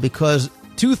because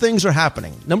two things are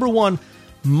happening. Number one,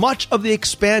 much of the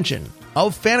expansion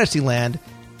of Fantasyland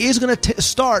is going to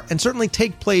start and certainly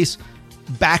take place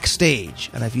backstage.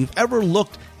 And if you've ever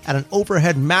looked at an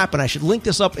overhead map, and I should link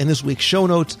this up in this week's show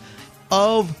notes,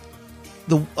 of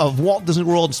Walt Disney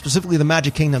World, specifically the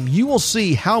Magic Kingdom, you will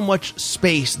see how much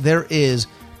space there is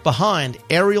behind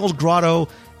Ariel's Grotto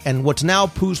and what's now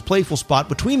Pooh's Playful Spot.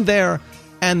 Between there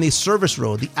and the service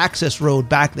road, the access road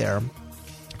back there,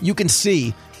 you can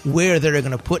see where they're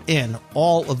going to put in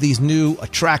all of these new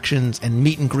attractions and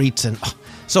meet and greets and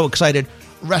so excited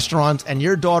restaurants, and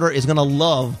your daughter is going to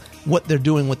love what they're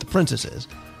doing with the princesses.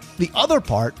 The other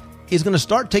part is going to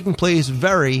start taking place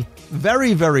very,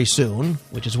 very, very soon,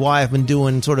 which is why I've been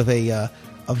doing sort of a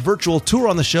virtual tour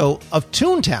on the show of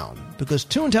Toontown, because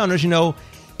Toontown, as you know,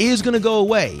 is going to go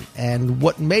away. And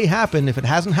what may happen, if it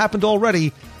hasn't happened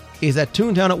already, is that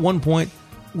Toontown at one point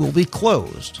will be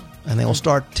closed, and they will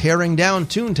start tearing down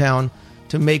Toontown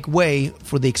to make way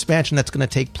for the expansion that's going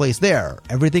to take place there.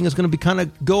 Everything is going to be kind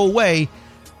of go away.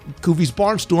 Goofy's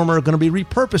Barnstormer are going to be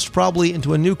repurposed probably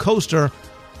into a new coaster.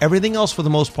 Everything else, for the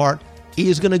most part,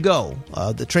 is going to go.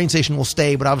 The train station will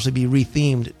stay, but obviously be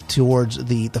rethemed towards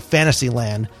the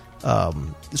Fantasyland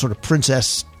sort of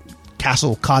princess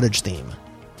castle cottage theme.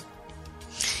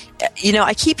 You know,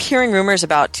 I keep hearing rumors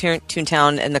about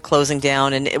Toontown and the closing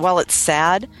down, and while it's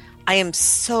sad, I am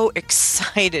so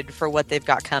excited for what they've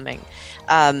got coming.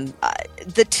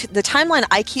 The timeline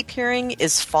I keep hearing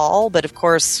is fall, but of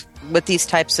course, with these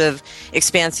types of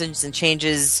expansions and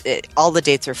changes, all the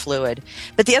dates are fluid.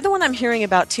 But the other one I'm hearing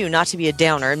about too, not to be a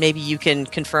downer, maybe you can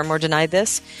confirm or deny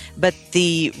this, but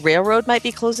the railroad might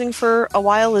be closing for a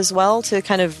while as well to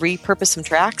kind of repurpose some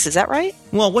tracks. Is that right?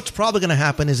 Well, what's probably going to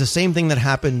happen is the same thing that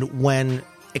happened when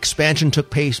expansion took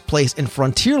place in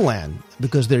Frontierland,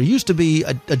 because there used to be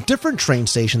a different train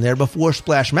station there before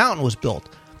Splash Mountain was built.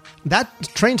 That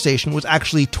train station was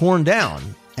actually torn down,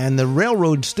 and the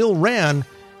railroad still ran,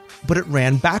 but it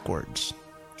ran backwards.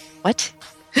 What?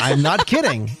 I'm not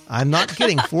kidding. I'm not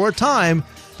kidding. For a time,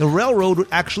 the railroad would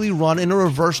actually run in a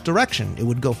reverse direction. It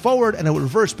would go forward and it would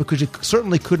reverse because it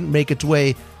certainly couldn't make its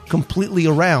way completely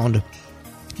around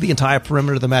the entire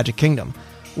perimeter of the Magic Kingdom.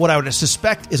 What I would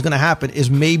suspect is going to happen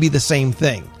is maybe the same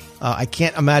thing. I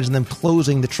can't imagine them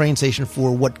closing the train station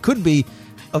for what could be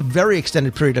a very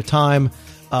extended period of time.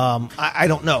 I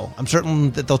don't know. I'm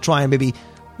certain that they'll try and maybe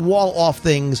wall off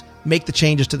things, make the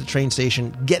changes to the train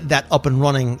station, get that up and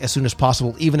running as soon as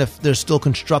possible, even if there's still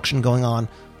construction going on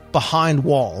behind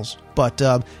walls. But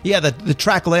the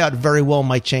track layout very well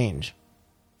might change.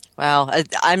 Wow,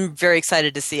 I'm very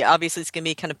excited to see. Obviously, it's going to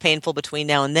be kind of painful between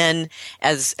now and then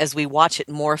as we watch it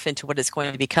morph into what it's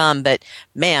going to become. But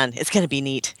man, it's going to be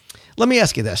neat. Let me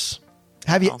ask you this.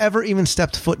 Have you ever even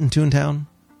stepped foot in Toontown?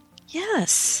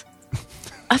 Yes.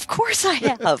 Of course I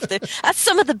have. That's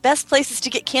some of the best places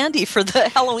to get candy for the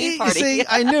Halloween party. You see,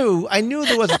 I knew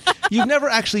there was. You've never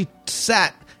actually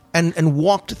sat and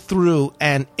walked through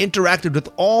and interacted with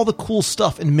all the cool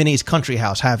stuff in Minnie's Country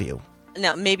House, have you?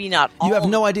 No, maybe not all. You have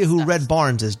no idea who stuff. Red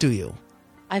Barnes is, do you?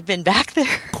 I've been back there.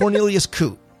 Cornelius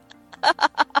Coote.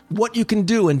 What you can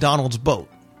do in Donald's boat.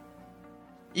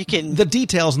 You can. The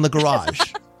details in the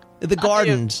garage. The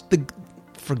gardens.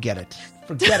 Forget it.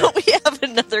 Forget it. We have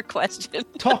another question.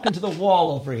 Talking to the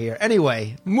wall over here.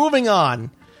 Anyway, moving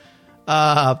on.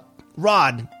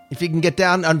 Rod, if you can get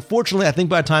down, unfortunately, I think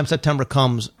by the time September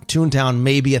comes, Toontown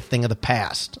may be a thing of the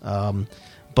past.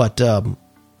 But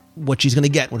what she's going to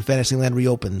get when Fantasyland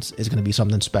reopens is going to be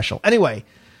something special. Anyway,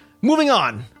 moving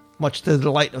on, much to the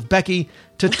delight of Becky,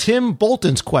 to Tim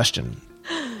Bolton's question.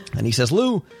 And he says,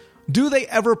 Lou, do they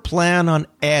ever plan on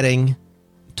adding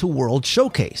to World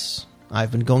Showcase? I've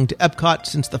been going to Epcot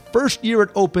since the first year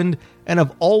it opened and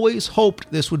have always hoped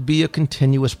this would be a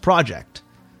continuous project.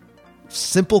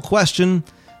 Simple question,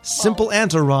 simple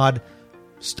answer, Rod.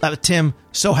 Tim,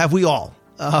 so have we all.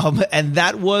 And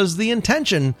that was the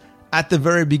intention at the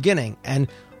very beginning. And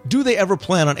do they ever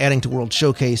plan on adding to World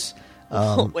Showcase?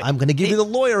 I'm going to give you the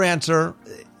lawyer answer.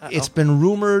 It's been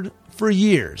rumored for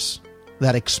years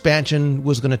that expansion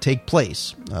was going to take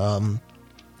place.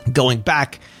 Going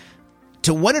back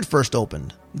to when it first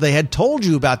opened, they had told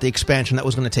you about the expansion that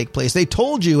was going to take place. They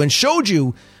told you and showed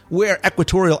you where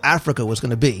equatorial Africa was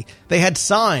going to be. They had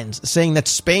signs saying that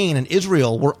Spain and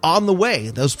Israel were on the way.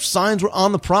 Those signs were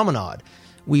on the promenade.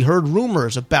 We heard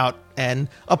rumors about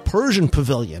a Persian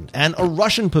pavilion and a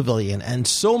Russian pavilion and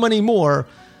so many more.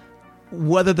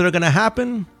 Whether they're going to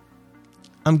happen,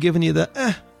 I'm giving you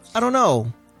the, I don't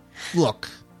know. Look,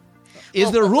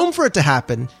 is there room for it to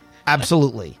happen?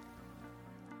 Absolutely.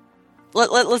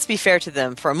 Let's be fair to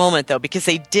them for a moment, though, because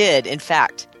they did, in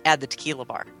fact, add the tequila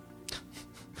bar.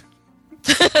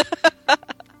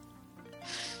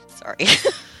 Sorry.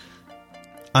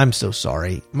 I'm so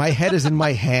sorry. My head is in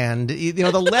my hand. You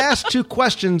know, the last two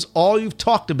questions, all you've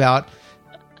talked about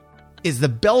is the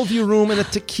Bellevue room and the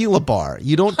tequila bar.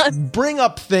 You don't bring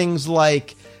up things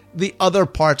like the other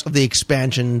parts of the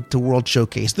expansion to World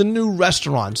Showcase, the new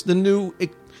restaurants, the new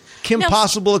Kim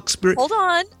Possible experience. Hold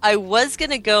on. I was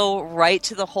going to go right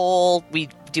to the whole, we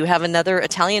do have another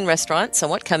Italian restaurant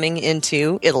somewhat coming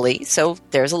into Italy, so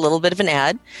there's a little bit of an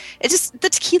ad. It just, the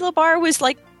tequila bar was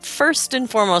like first and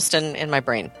foremost in my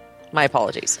brain. My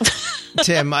apologies.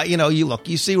 Tim,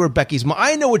 you see where Becky's...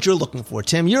 I know what you're looking for,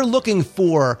 Tim. You're looking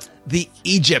for the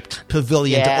Egypt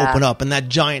pavilion to open up and that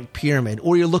giant pyramid,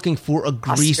 or you're looking for a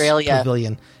Greece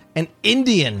pavilion, an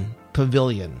Indian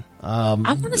pavilion. I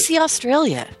want to see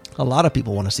Australia. A lot of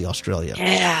people want to see Australia.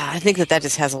 Yeah, I think that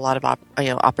just has a lot of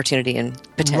opportunity and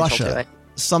potential Russia, to it.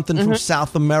 Something from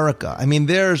South America. I mean,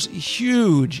 there's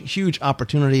huge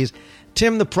opportunities.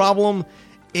 Tim, the problem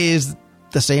is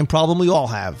the same problem we all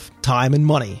have: time and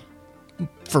money.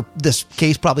 For this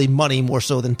case, probably money more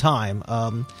so than time.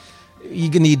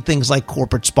 You can need things like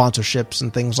corporate sponsorships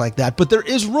and things like that. But there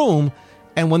is room,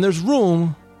 and when there's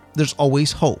room, there's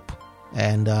always hope.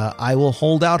 And I will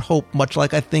hold out hope, much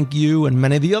like I think you and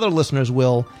many of the other listeners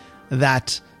will,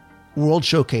 that World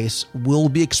Showcase will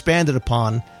be expanded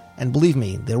upon. And believe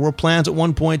me, there were plans at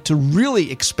one point to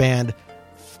really expand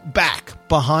back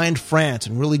behind France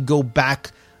and really go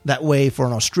back that way for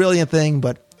an Australian thing.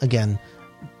 But again,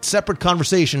 separate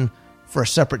conversation for a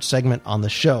separate segment on the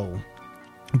show.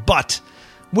 But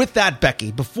with that,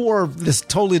 Becky, before this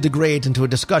totally degrades into a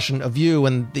discussion of you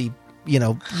and the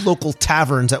local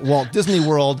taverns at Walt Disney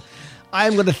World, I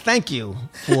am going to thank you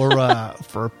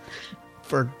for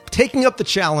taking up the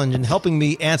challenge and helping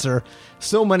me answer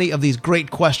so many of these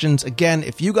great questions. Again,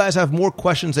 if you guys have more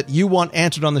questions that you want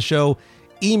answered on the show,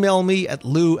 email me at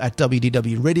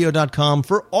lou@wdwradio.com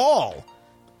for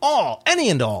any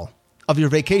and all of your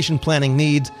vacation planning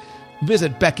needs.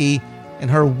 Visit Becky and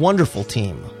her wonderful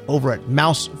team over at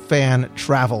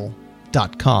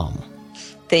mousefantravel.com.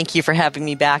 Thank you for having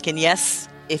me back. And yes,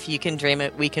 if you can dream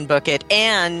it, we can book it.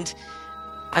 And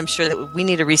I'm sure that we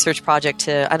need a research project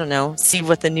to, I don't know, see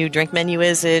what the new drink menu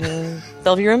is in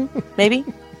Bellevue Room, maybe?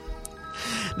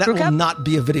 That Crew will Cup? not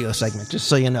be a video segment, just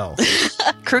so you know.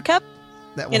 Crew Cup?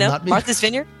 That will not be. Martha's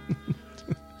Vineyard?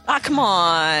 Ah, come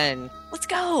on. Let's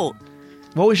go.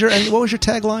 What was your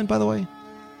tagline, by the way?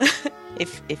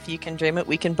 If you can dream it,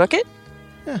 we can book it.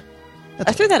 Yeah.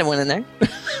 I threw that one in there.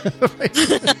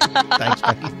 Thanks,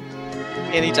 Becky.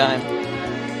 Anytime.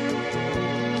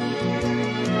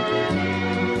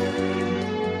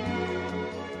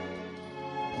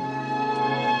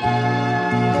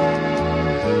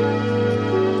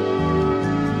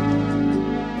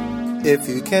 If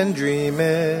you can dream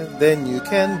it, then you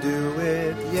can do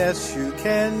it. Yes, you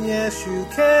can, yes, you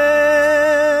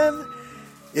can.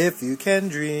 If you can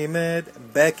dream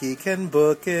it, Becky can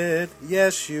book it.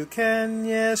 Yes, you can,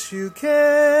 yes, you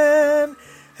can.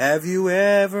 Have you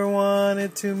ever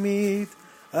wanted to meet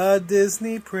a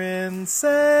Disney princess?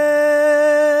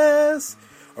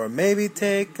 Or maybe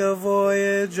take a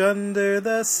voyage under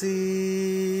the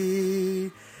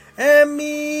sea?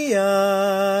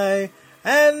 MEI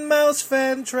and Mouse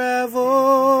Fan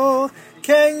Travel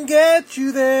can get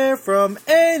you there from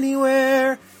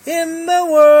anywhere in the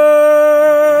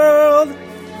world.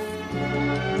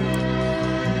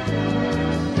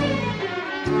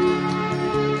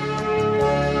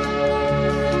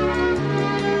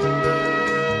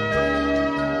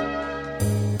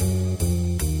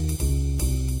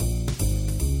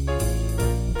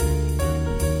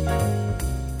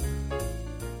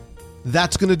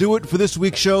 That's going to do it for this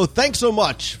week's show. Thanks so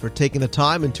much for taking the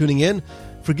time and tuning in.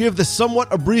 Forgive the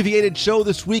somewhat abbreviated show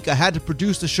this week. I had to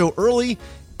produce the show early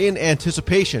in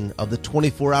anticipation of the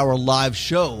 24-hour live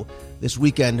show this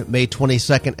weekend, May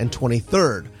 22nd and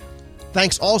 23rd.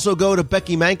 Thanks also go to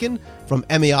Becky Mankin from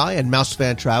MEI and Mouse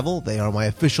Fan Travel. They are my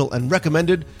official and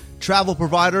recommended travel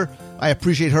provider. I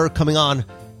appreciate her coming on,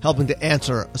 helping to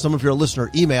answer some of your listener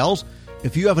emails.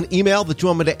 If you have an email that you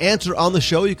want me to answer on the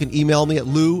show, you can email me at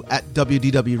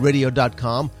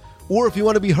lou@wdwradio.com. Or if you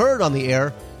want to be heard on the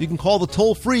air, you can call the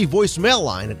toll-free voicemail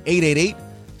line at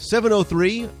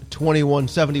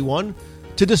 888-703-2171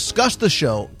 to discuss the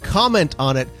show, comment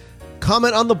on it,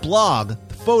 comment on the blog,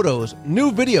 the photos,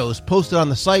 new videos posted on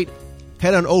the site.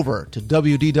 Head on over to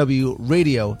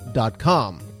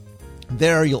WDWradio.com.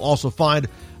 There you'll also find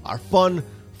our fun,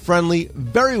 friendly,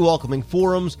 very welcoming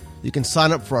forums. You can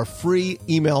sign up for our free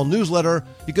email newsletter.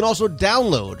 You can also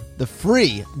download the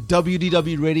free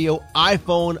WDW Radio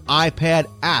iPhone, iPad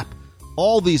app.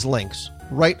 All these links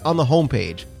right on the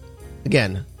homepage.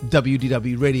 Again,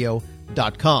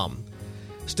 WDWradio.com.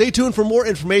 Stay tuned for more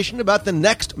information about the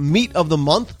next Meet of the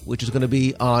Month, which is going to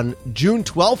be on June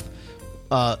 12th,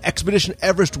 Expedition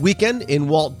Everest weekend in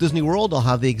Walt Disney World. I'll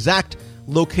have the exact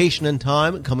location and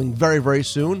time coming very, very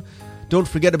soon. Don't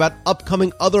forget about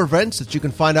upcoming other events that you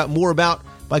can find out more about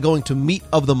by going to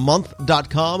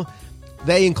meetofthemonth.com.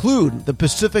 They include the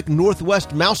Pacific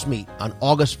Northwest Mouse Meet on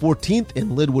August 14th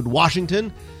in Linwood,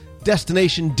 Washington,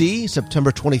 Destination D,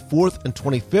 September 24th and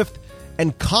 25th,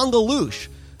 and Congaloosh,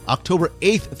 October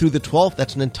 8th through the 12th.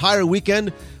 That's an entire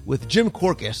weekend with Jim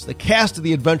Korkis, the cast of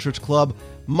the Adventurers Club,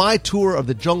 my tour of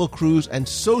the Jungle Cruise, and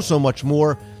so much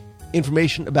more.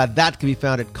 Information about that can be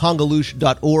found at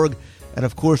congaloosh.org. And,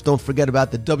 of course, don't forget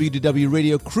about the WDW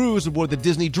Radio cruise aboard the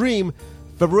Disney Dream,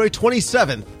 February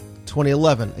 27th,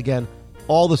 2011. Again,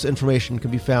 all this information can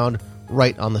be found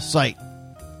right on the site.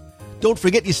 Don't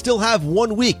forget you still have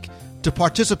 1 week to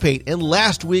participate in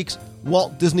last week's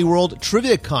Walt Disney World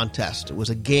Trivia Contest. It was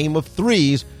a game of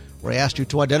threes where I asked you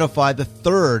to identify the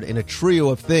third in a trio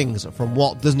of things from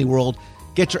Walt Disney World.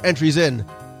 Get your entries in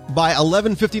by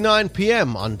 11:59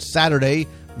 p.m. on Saturday,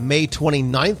 May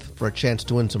 29th, for a chance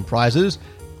to win some prizes.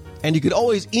 And you could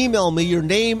always email me your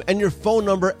name and your phone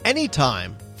number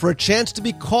anytime for a chance to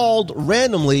be called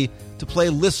randomly to play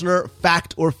listener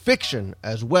fact or fiction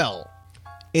as well.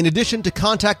 In addition to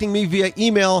contacting me via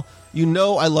email, you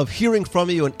know I love hearing from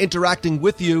you and interacting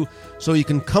with you, so you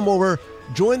can come over,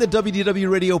 join the WDW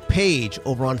Radio page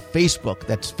over on Facebook.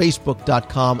 That's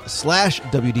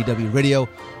facebook.com/WDW Radio.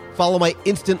 Follow my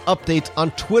instant updates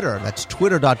on Twitter. That's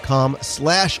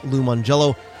twitter.com/Lou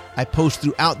Mongello. I post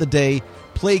throughout the day,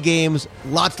 play games,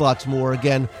 lots more.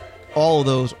 Again, all of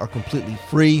those are completely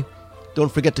free.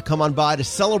 Don't forget to come on by to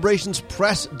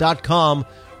celebrationspress.com,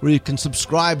 where you can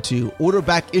subscribe to, order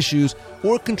back issues,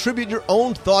 or contribute your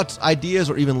own thoughts, ideas,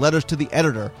 or even letters to the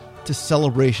editor to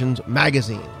Celebrations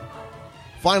Magazine.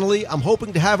 Finally, I'm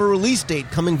hoping to have a release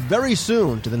date coming very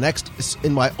soon to the next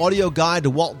in my audio guide to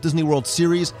Walt Disney World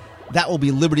series. That will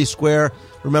be Liberty Square.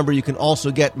 Remember, you can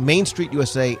also get Main Street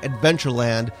USA,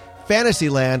 Adventureland,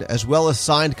 Fantasyland, as well as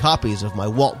signed copies of my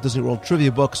Walt Disney World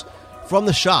trivia books from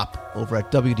the shop over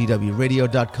at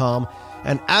WDWRadio.com.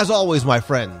 And as always, my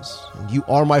friends, and you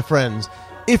are my friends,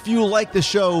 if you like the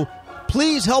show,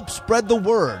 please help spread the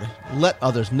word. Let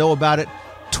others know about it.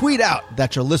 tweet out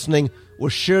that you're listening or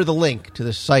share the link to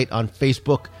the site on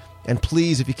Facebook. And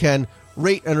please, if you can,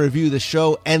 rate and review the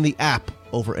show and the app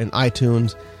over in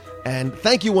iTunes. And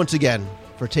thank you once again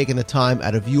for taking the time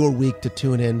out of your week to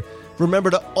tune in. Remember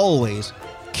to always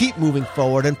keep moving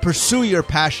forward and pursue your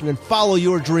passion and follow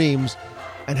your dreams.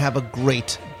 And have a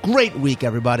great, great week,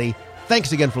 everybody.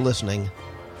 Thanks again for listening.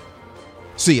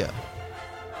 See ya.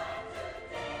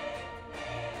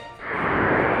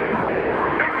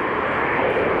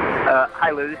 Hi,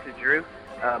 Lou. This is Drew.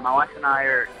 My wife and I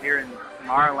are here in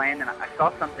Tomorrowland, and I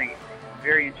saw something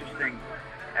very interesting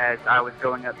as I was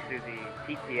going up to the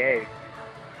TTA.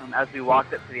 As we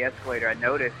walked up to the escalator, I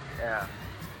noticed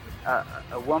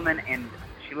a woman, and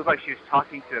she looked like she was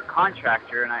talking to a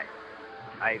contractor, and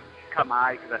I caught my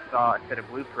eye because I saw a set of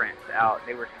blueprints out.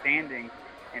 They were standing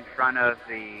in front of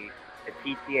the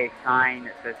TTA sign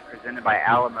that says presented by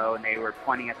Alamo, and they were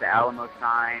pointing at the Alamo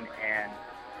sign, and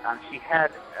she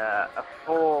had a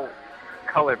full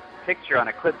color picture on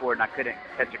a clipboard, and I couldn't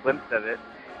catch a glimpse of it.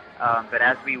 But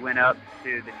as we went up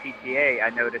to the TTA,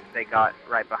 I noticed they got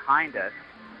right behind us,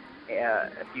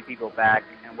 a few people back,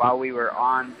 and while we were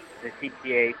on the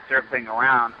TTA circling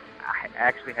around, I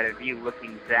actually had a view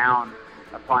looking down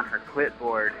upon her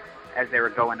clipboard as they were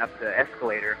going up the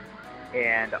escalator,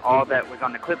 and all that was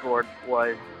on the clipboard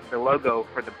was the logo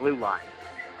for the Blue Line.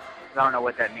 So I don't know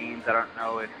what that means. I don't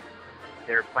know if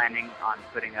they're planning on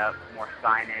putting up more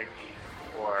signage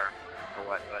or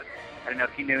what, but I don't know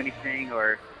if you knew anything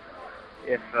or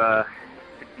if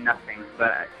it's nothing,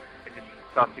 but I just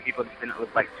saw two people that didn't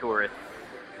look like tourists,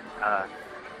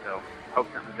 so hope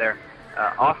something's there.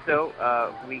 Also,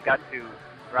 we got to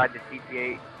ride the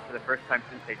TTA for the first time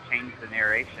since they changed the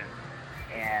narration,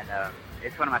 and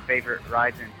it's one of my favorite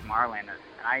rides in Tomorrowland. And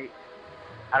I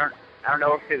don't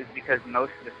know if it was because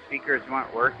most of the speakers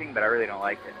weren't working, but I really don't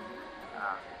like it.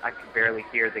 I could barely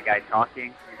hear the guy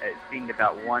talking. It seemed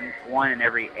about one in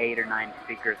every 8 or 9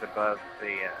 speakers above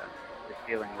the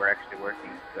ceiling were actually working.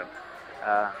 So,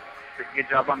 good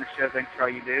job on the show. Thanks for all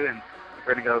you do, and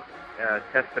we're gonna go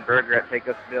test the burger at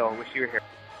Pecos Bill. Wish you were here.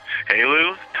 Hey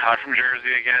Lou, Todd from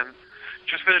Jersey again.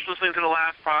 Just finished listening to the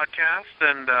last podcast,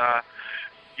 and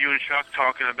you and Chuck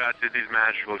talking about Disney's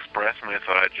Magical Express, and I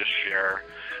thought I'd just share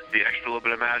the extra little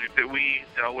bit of magic that we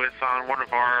dealt with on one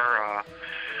of our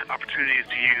opportunities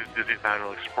to use Disney's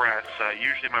Magical Express.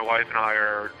 Usually my wife and I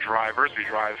are drivers. We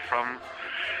drive from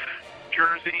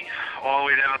Jersey all the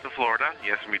way down to Florida.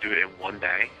 Yes, and we do it in one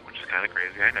day, which is kind of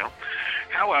crazy, I know.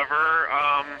 However,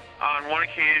 on one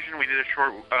occasion we did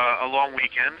a long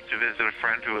weekend to visit a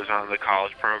friend who was on the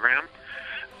college program.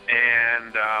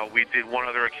 And we did one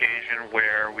other occasion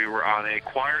where we were on a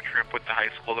choir trip with the high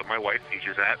school that my wife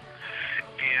teaches at.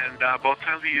 And both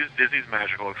times we used Disney's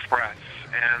Magical Express.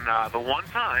 And the one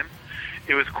time,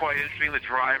 it was quite interesting. The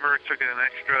driver took it an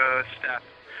extra step.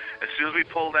 As soon as we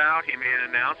pulled out, he made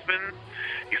an announcement.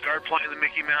 He started playing the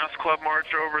Mickey Mouse Club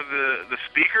March over the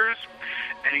speakers.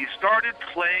 And he started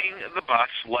playing the bus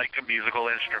like a musical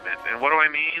instrument. And what do I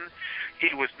mean?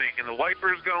 He was making the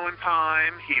wipers go in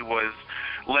time. He was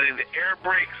letting the air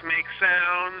brakes make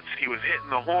sounds. He was hitting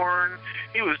the horn.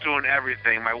 He was doing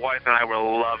everything. My wife and I were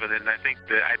loving it, and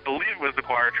I believe it was the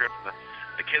choir trip.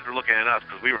 The kids were looking at us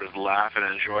because we were just laughing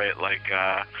and enjoying it like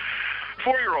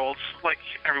 4-year-olds, like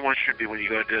everyone should be when you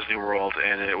go to Disney World,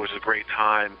 and it was a great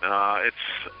time. It's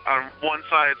on one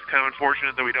side, it's kind of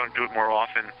unfortunate that we don't do it more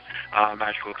often,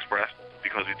 Magical Express,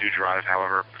 because we do drive.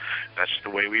 However, that's just the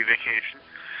way we vacation.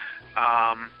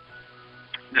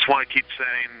 Just want to keep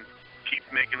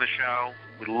making the show.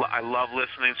 I love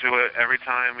listening to it every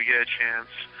time we get a chance.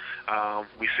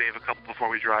 We save a couple before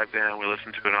we drive down. We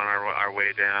listen to it on our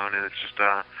way down, and it's just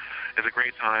it's a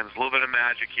great time. There's a little bit of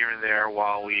magic here and there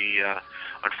while we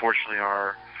unfortunately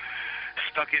are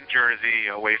stuck in Jersey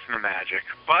away from the magic.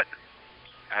 But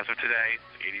as of today,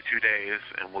 82 days,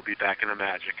 and we'll be back in the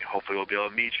magic. Hopefully we'll be able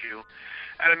to meet you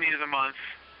at a meet of the month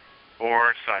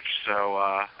or such.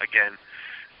 So again,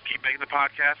 keep making the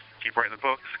podcast, keep writing the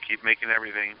books, keep making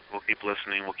everything. We'll keep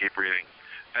listening. We'll keep reading.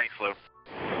 Thanks, Lou.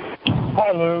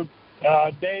 Hi, Lou.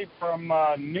 Dave from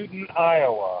Newton,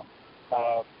 Iowa.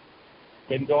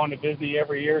 Been going to Disney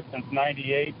every year since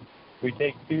 '98. We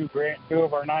take two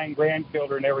of our 9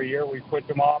 grandchildren every year. We switch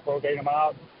them off, rotate them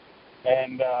out,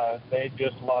 and they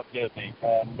just love Disney.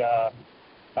 And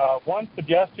one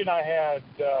suggestion I had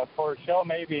for a show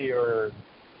maybe, or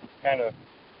kind of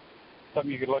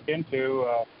something you could look into,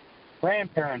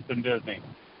 grandparents in Disney.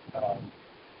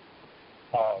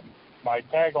 My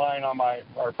tagline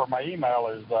for my email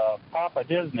is Papa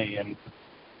Disney, and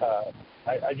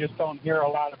I just don't hear a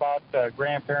lot about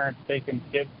grandparents taking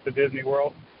kids to Disney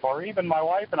World. or even my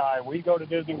wife and I, we go to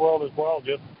Disney World as well,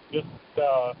 just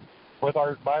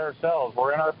by ourselves.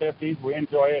 We're in our 50s. We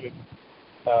enjoy it.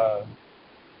 It's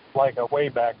like a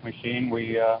Wayback Machine.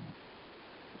 We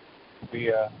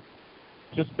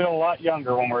just feel a lot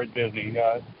younger when we're at Disney.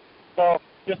 So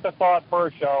just a thought for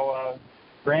a show,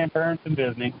 grandparents and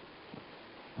Disney.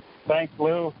 Thanks,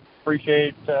 Lou.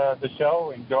 Appreciate the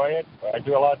show. Enjoy it. I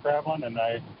do a lot of traveling, and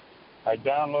I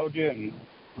download you and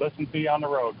listen to you on the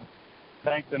road.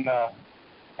 Thanks, and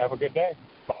have a good day.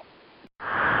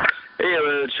 Hey,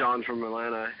 it's Sean from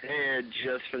Atlanta. Hey, I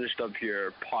just finished up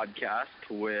your podcast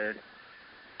with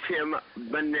Tim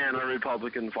Banana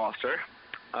Republican Foster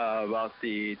about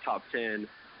the top 10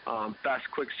 best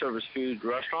quick service food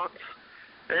restaurants.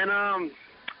 And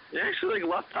you actually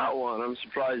left out one. I'm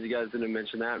surprised you guys didn't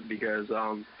mention that because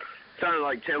it sounded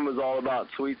like Tim was all about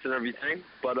sweets and everything.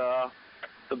 But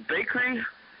the bakery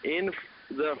in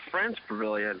the Friends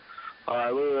Pavilion, I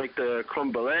really like the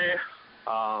creme brulee,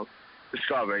 the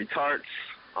strawberry tarts,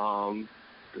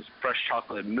 this fresh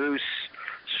chocolate mousse,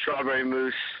 strawberry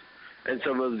mousse, and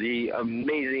some of the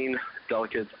amazing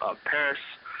delicates of Paris.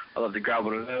 I love to grab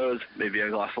one of those, maybe a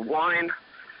glass of wine,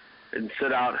 and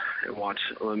sit out and watch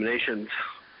eliminations.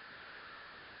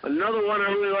 Another one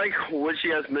I really like, which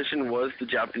you guys mentioned, was the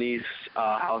Japanese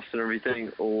house and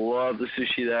everything. Love the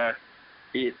sushi there.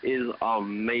 It is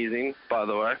amazing, by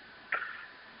the way.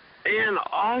 And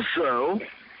also,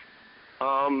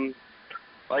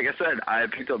 like I said, I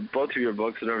picked up both of your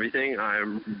books and everything.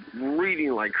 I'm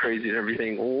reading like crazy and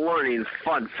everything, learning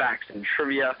fun facts and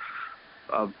trivia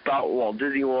about Walt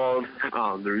Disney World,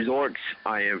 the resorts.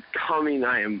 I am coming,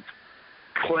 I am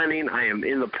planning, I am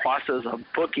in the process of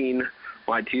booking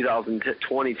my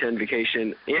 2010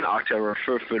 vacation in October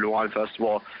for Food and Wine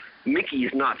Festival,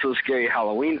 Mickey's Not So Scary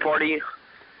Halloween Party,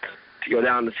 to go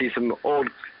down to see some old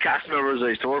cast members I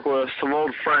used to work with, some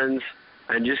old friends,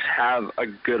 and just have a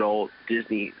good old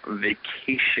Disney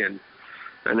vacation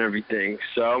and everything.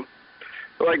 So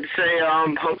I'd like to say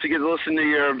hope to get to listen to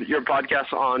your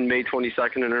podcast on May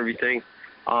 22nd and everything,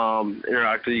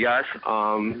 interact with you guys.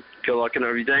 Good luck and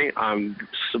everything. I'm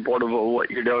supportive of what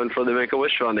you're doing for the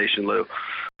Make-A-Wish Foundation, Lou.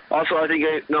 Also, I think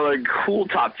another cool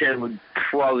top 10 would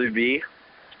probably be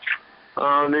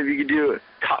maybe you could do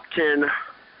top 10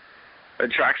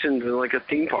 attractions in like a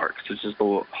theme park, such as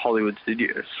the Hollywood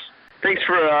Studios. Thanks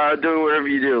for doing whatever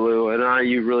you do, Lou, and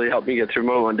you really helped me get through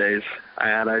my Mondays,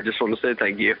 and I just want to say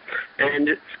thank you.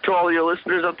 And to all your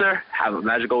listeners out there, have a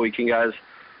magical weekend, guys.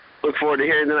 Look forward to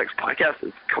hearing the next podcast.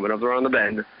 It's coming up around the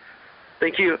bend.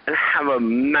 Thank you, and have a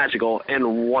magical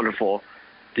and wonderful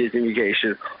Disney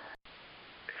vacation.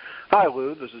 Hi,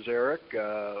 Lou. This is Eric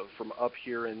from up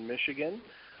here in Michigan.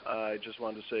 I just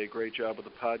wanted to say great job with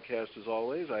the podcast as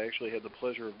always. I actually had the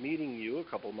pleasure of meeting you a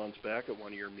couple months back at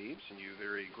one of your meets, and you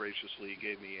very graciously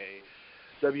gave me a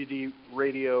WD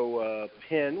radio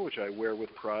pin, which I wear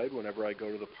with pride whenever I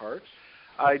go to the parks.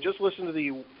 I just listened to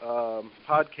the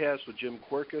podcast with Jim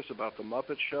Quirkus about the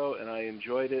Muppet Show, and I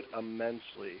enjoyed it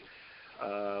immensely.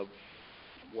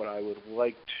 What I would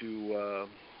like to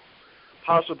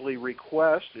possibly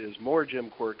request is more Jim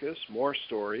Quirkus, more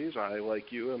stories. I,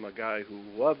 like you, am a guy who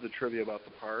loved the trivia about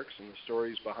the parks and the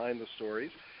stories behind the stories.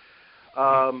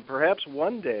 Perhaps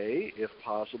one day, if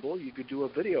possible, you could do a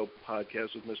video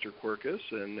podcast with Mr. Quirkus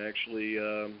and actually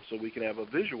so we can have a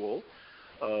visual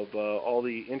of all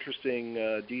the interesting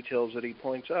details that he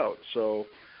points out. So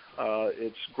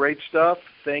it's great stuff.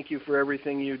 Thank you for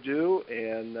everything you do,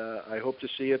 and I hope to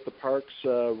see you at the parks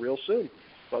real soon.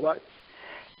 Bye-bye.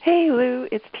 Hey, Lou.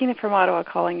 It's Tina from Ottawa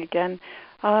calling again.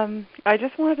 I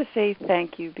just wanted to say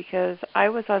thank you because I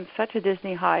was on such a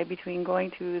Disney high between going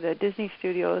to the Disney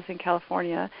Studios in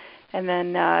California and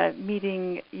then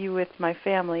meeting you with my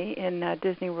family in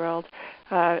Disney World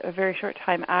a very short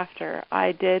time after.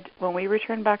 When we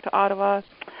returned back to Ottawa,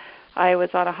 I was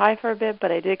on a high for a bit,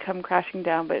 but I did come crashing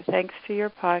down. But thanks to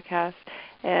your podcast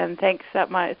and thanks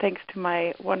to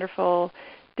my wonderful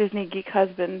Disney geek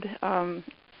husband,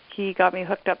 he got me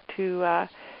hooked up to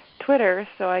Twitter,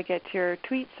 so I get your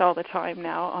tweets all the time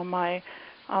now on my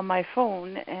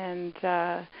phone, and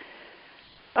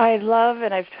I love,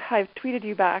 and I've tweeted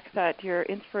you back that your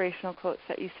inspirational quotes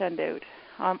that you send out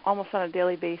almost on a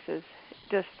daily basis,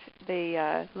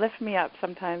 they lift me up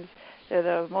sometimes. They're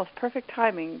the most perfect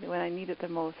timing when I need it the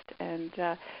most, and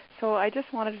so I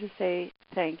just wanted to say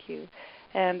thank you.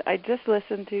 And I just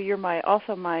listened to, you're my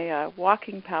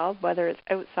walking pal, whether it's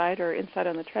outside or inside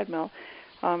on the treadmill.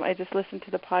 I just listened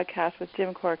to the podcast with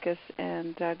Jim Quirkus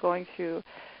and going through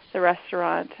the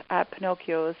restaurant at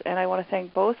Pinocchio's. And I want to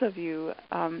thank both of you,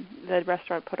 the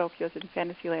restaurant Pinocchio's in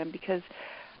Fantasyland, because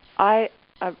I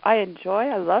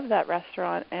I love that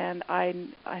restaurant, and I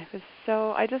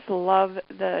just love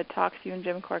the talks you and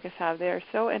Jim Corcus have. They are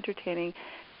so entertaining,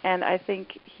 and I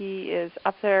think he is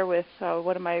up there with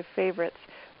one of my favorites.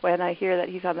 When I hear that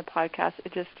he's on the podcast,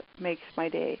 it just makes my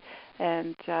day.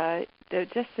 And they're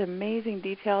just amazing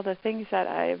detail, the things that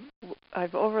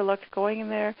I've overlooked going in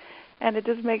there, and it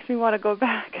just makes me want to go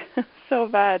back so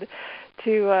bad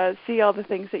to see all the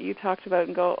things that you talked about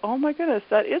and go, oh my goodness,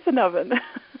 that is an oven.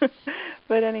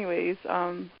 But anyways,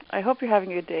 I hope you're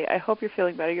having a good day. I hope you're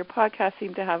feeling better. Your podcast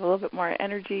seemed to have a little bit more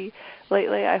energy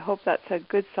lately. I hope that's a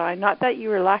good sign. Not that you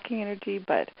were lacking energy,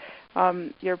 but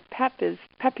your pep is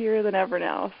peppier than ever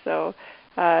now. So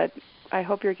I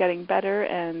hope you're getting better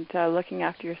and looking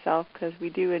after yourself, because we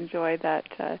do enjoy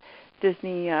that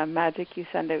Disney magic you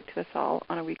send out to us all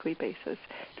on a weekly basis.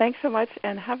 Thanks so much,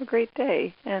 and have a great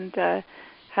day. And I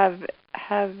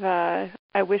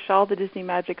wish all the Disney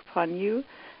magic upon you,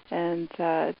 and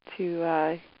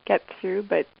to get through.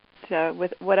 But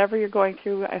with whatever you're going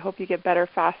through, I hope you get better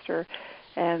faster,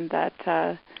 and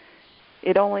that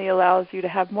it only allows you to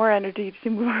have more energy to do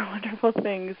more wonderful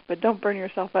things. But don't burn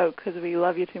yourself out, because we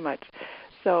love you too much.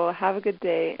 So have a good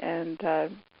day, and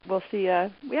we'll see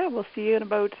you in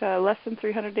about less than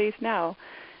 300 days now,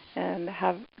 and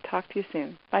talk to you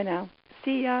soon. Bye now.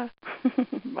 See ya.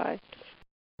 Bye.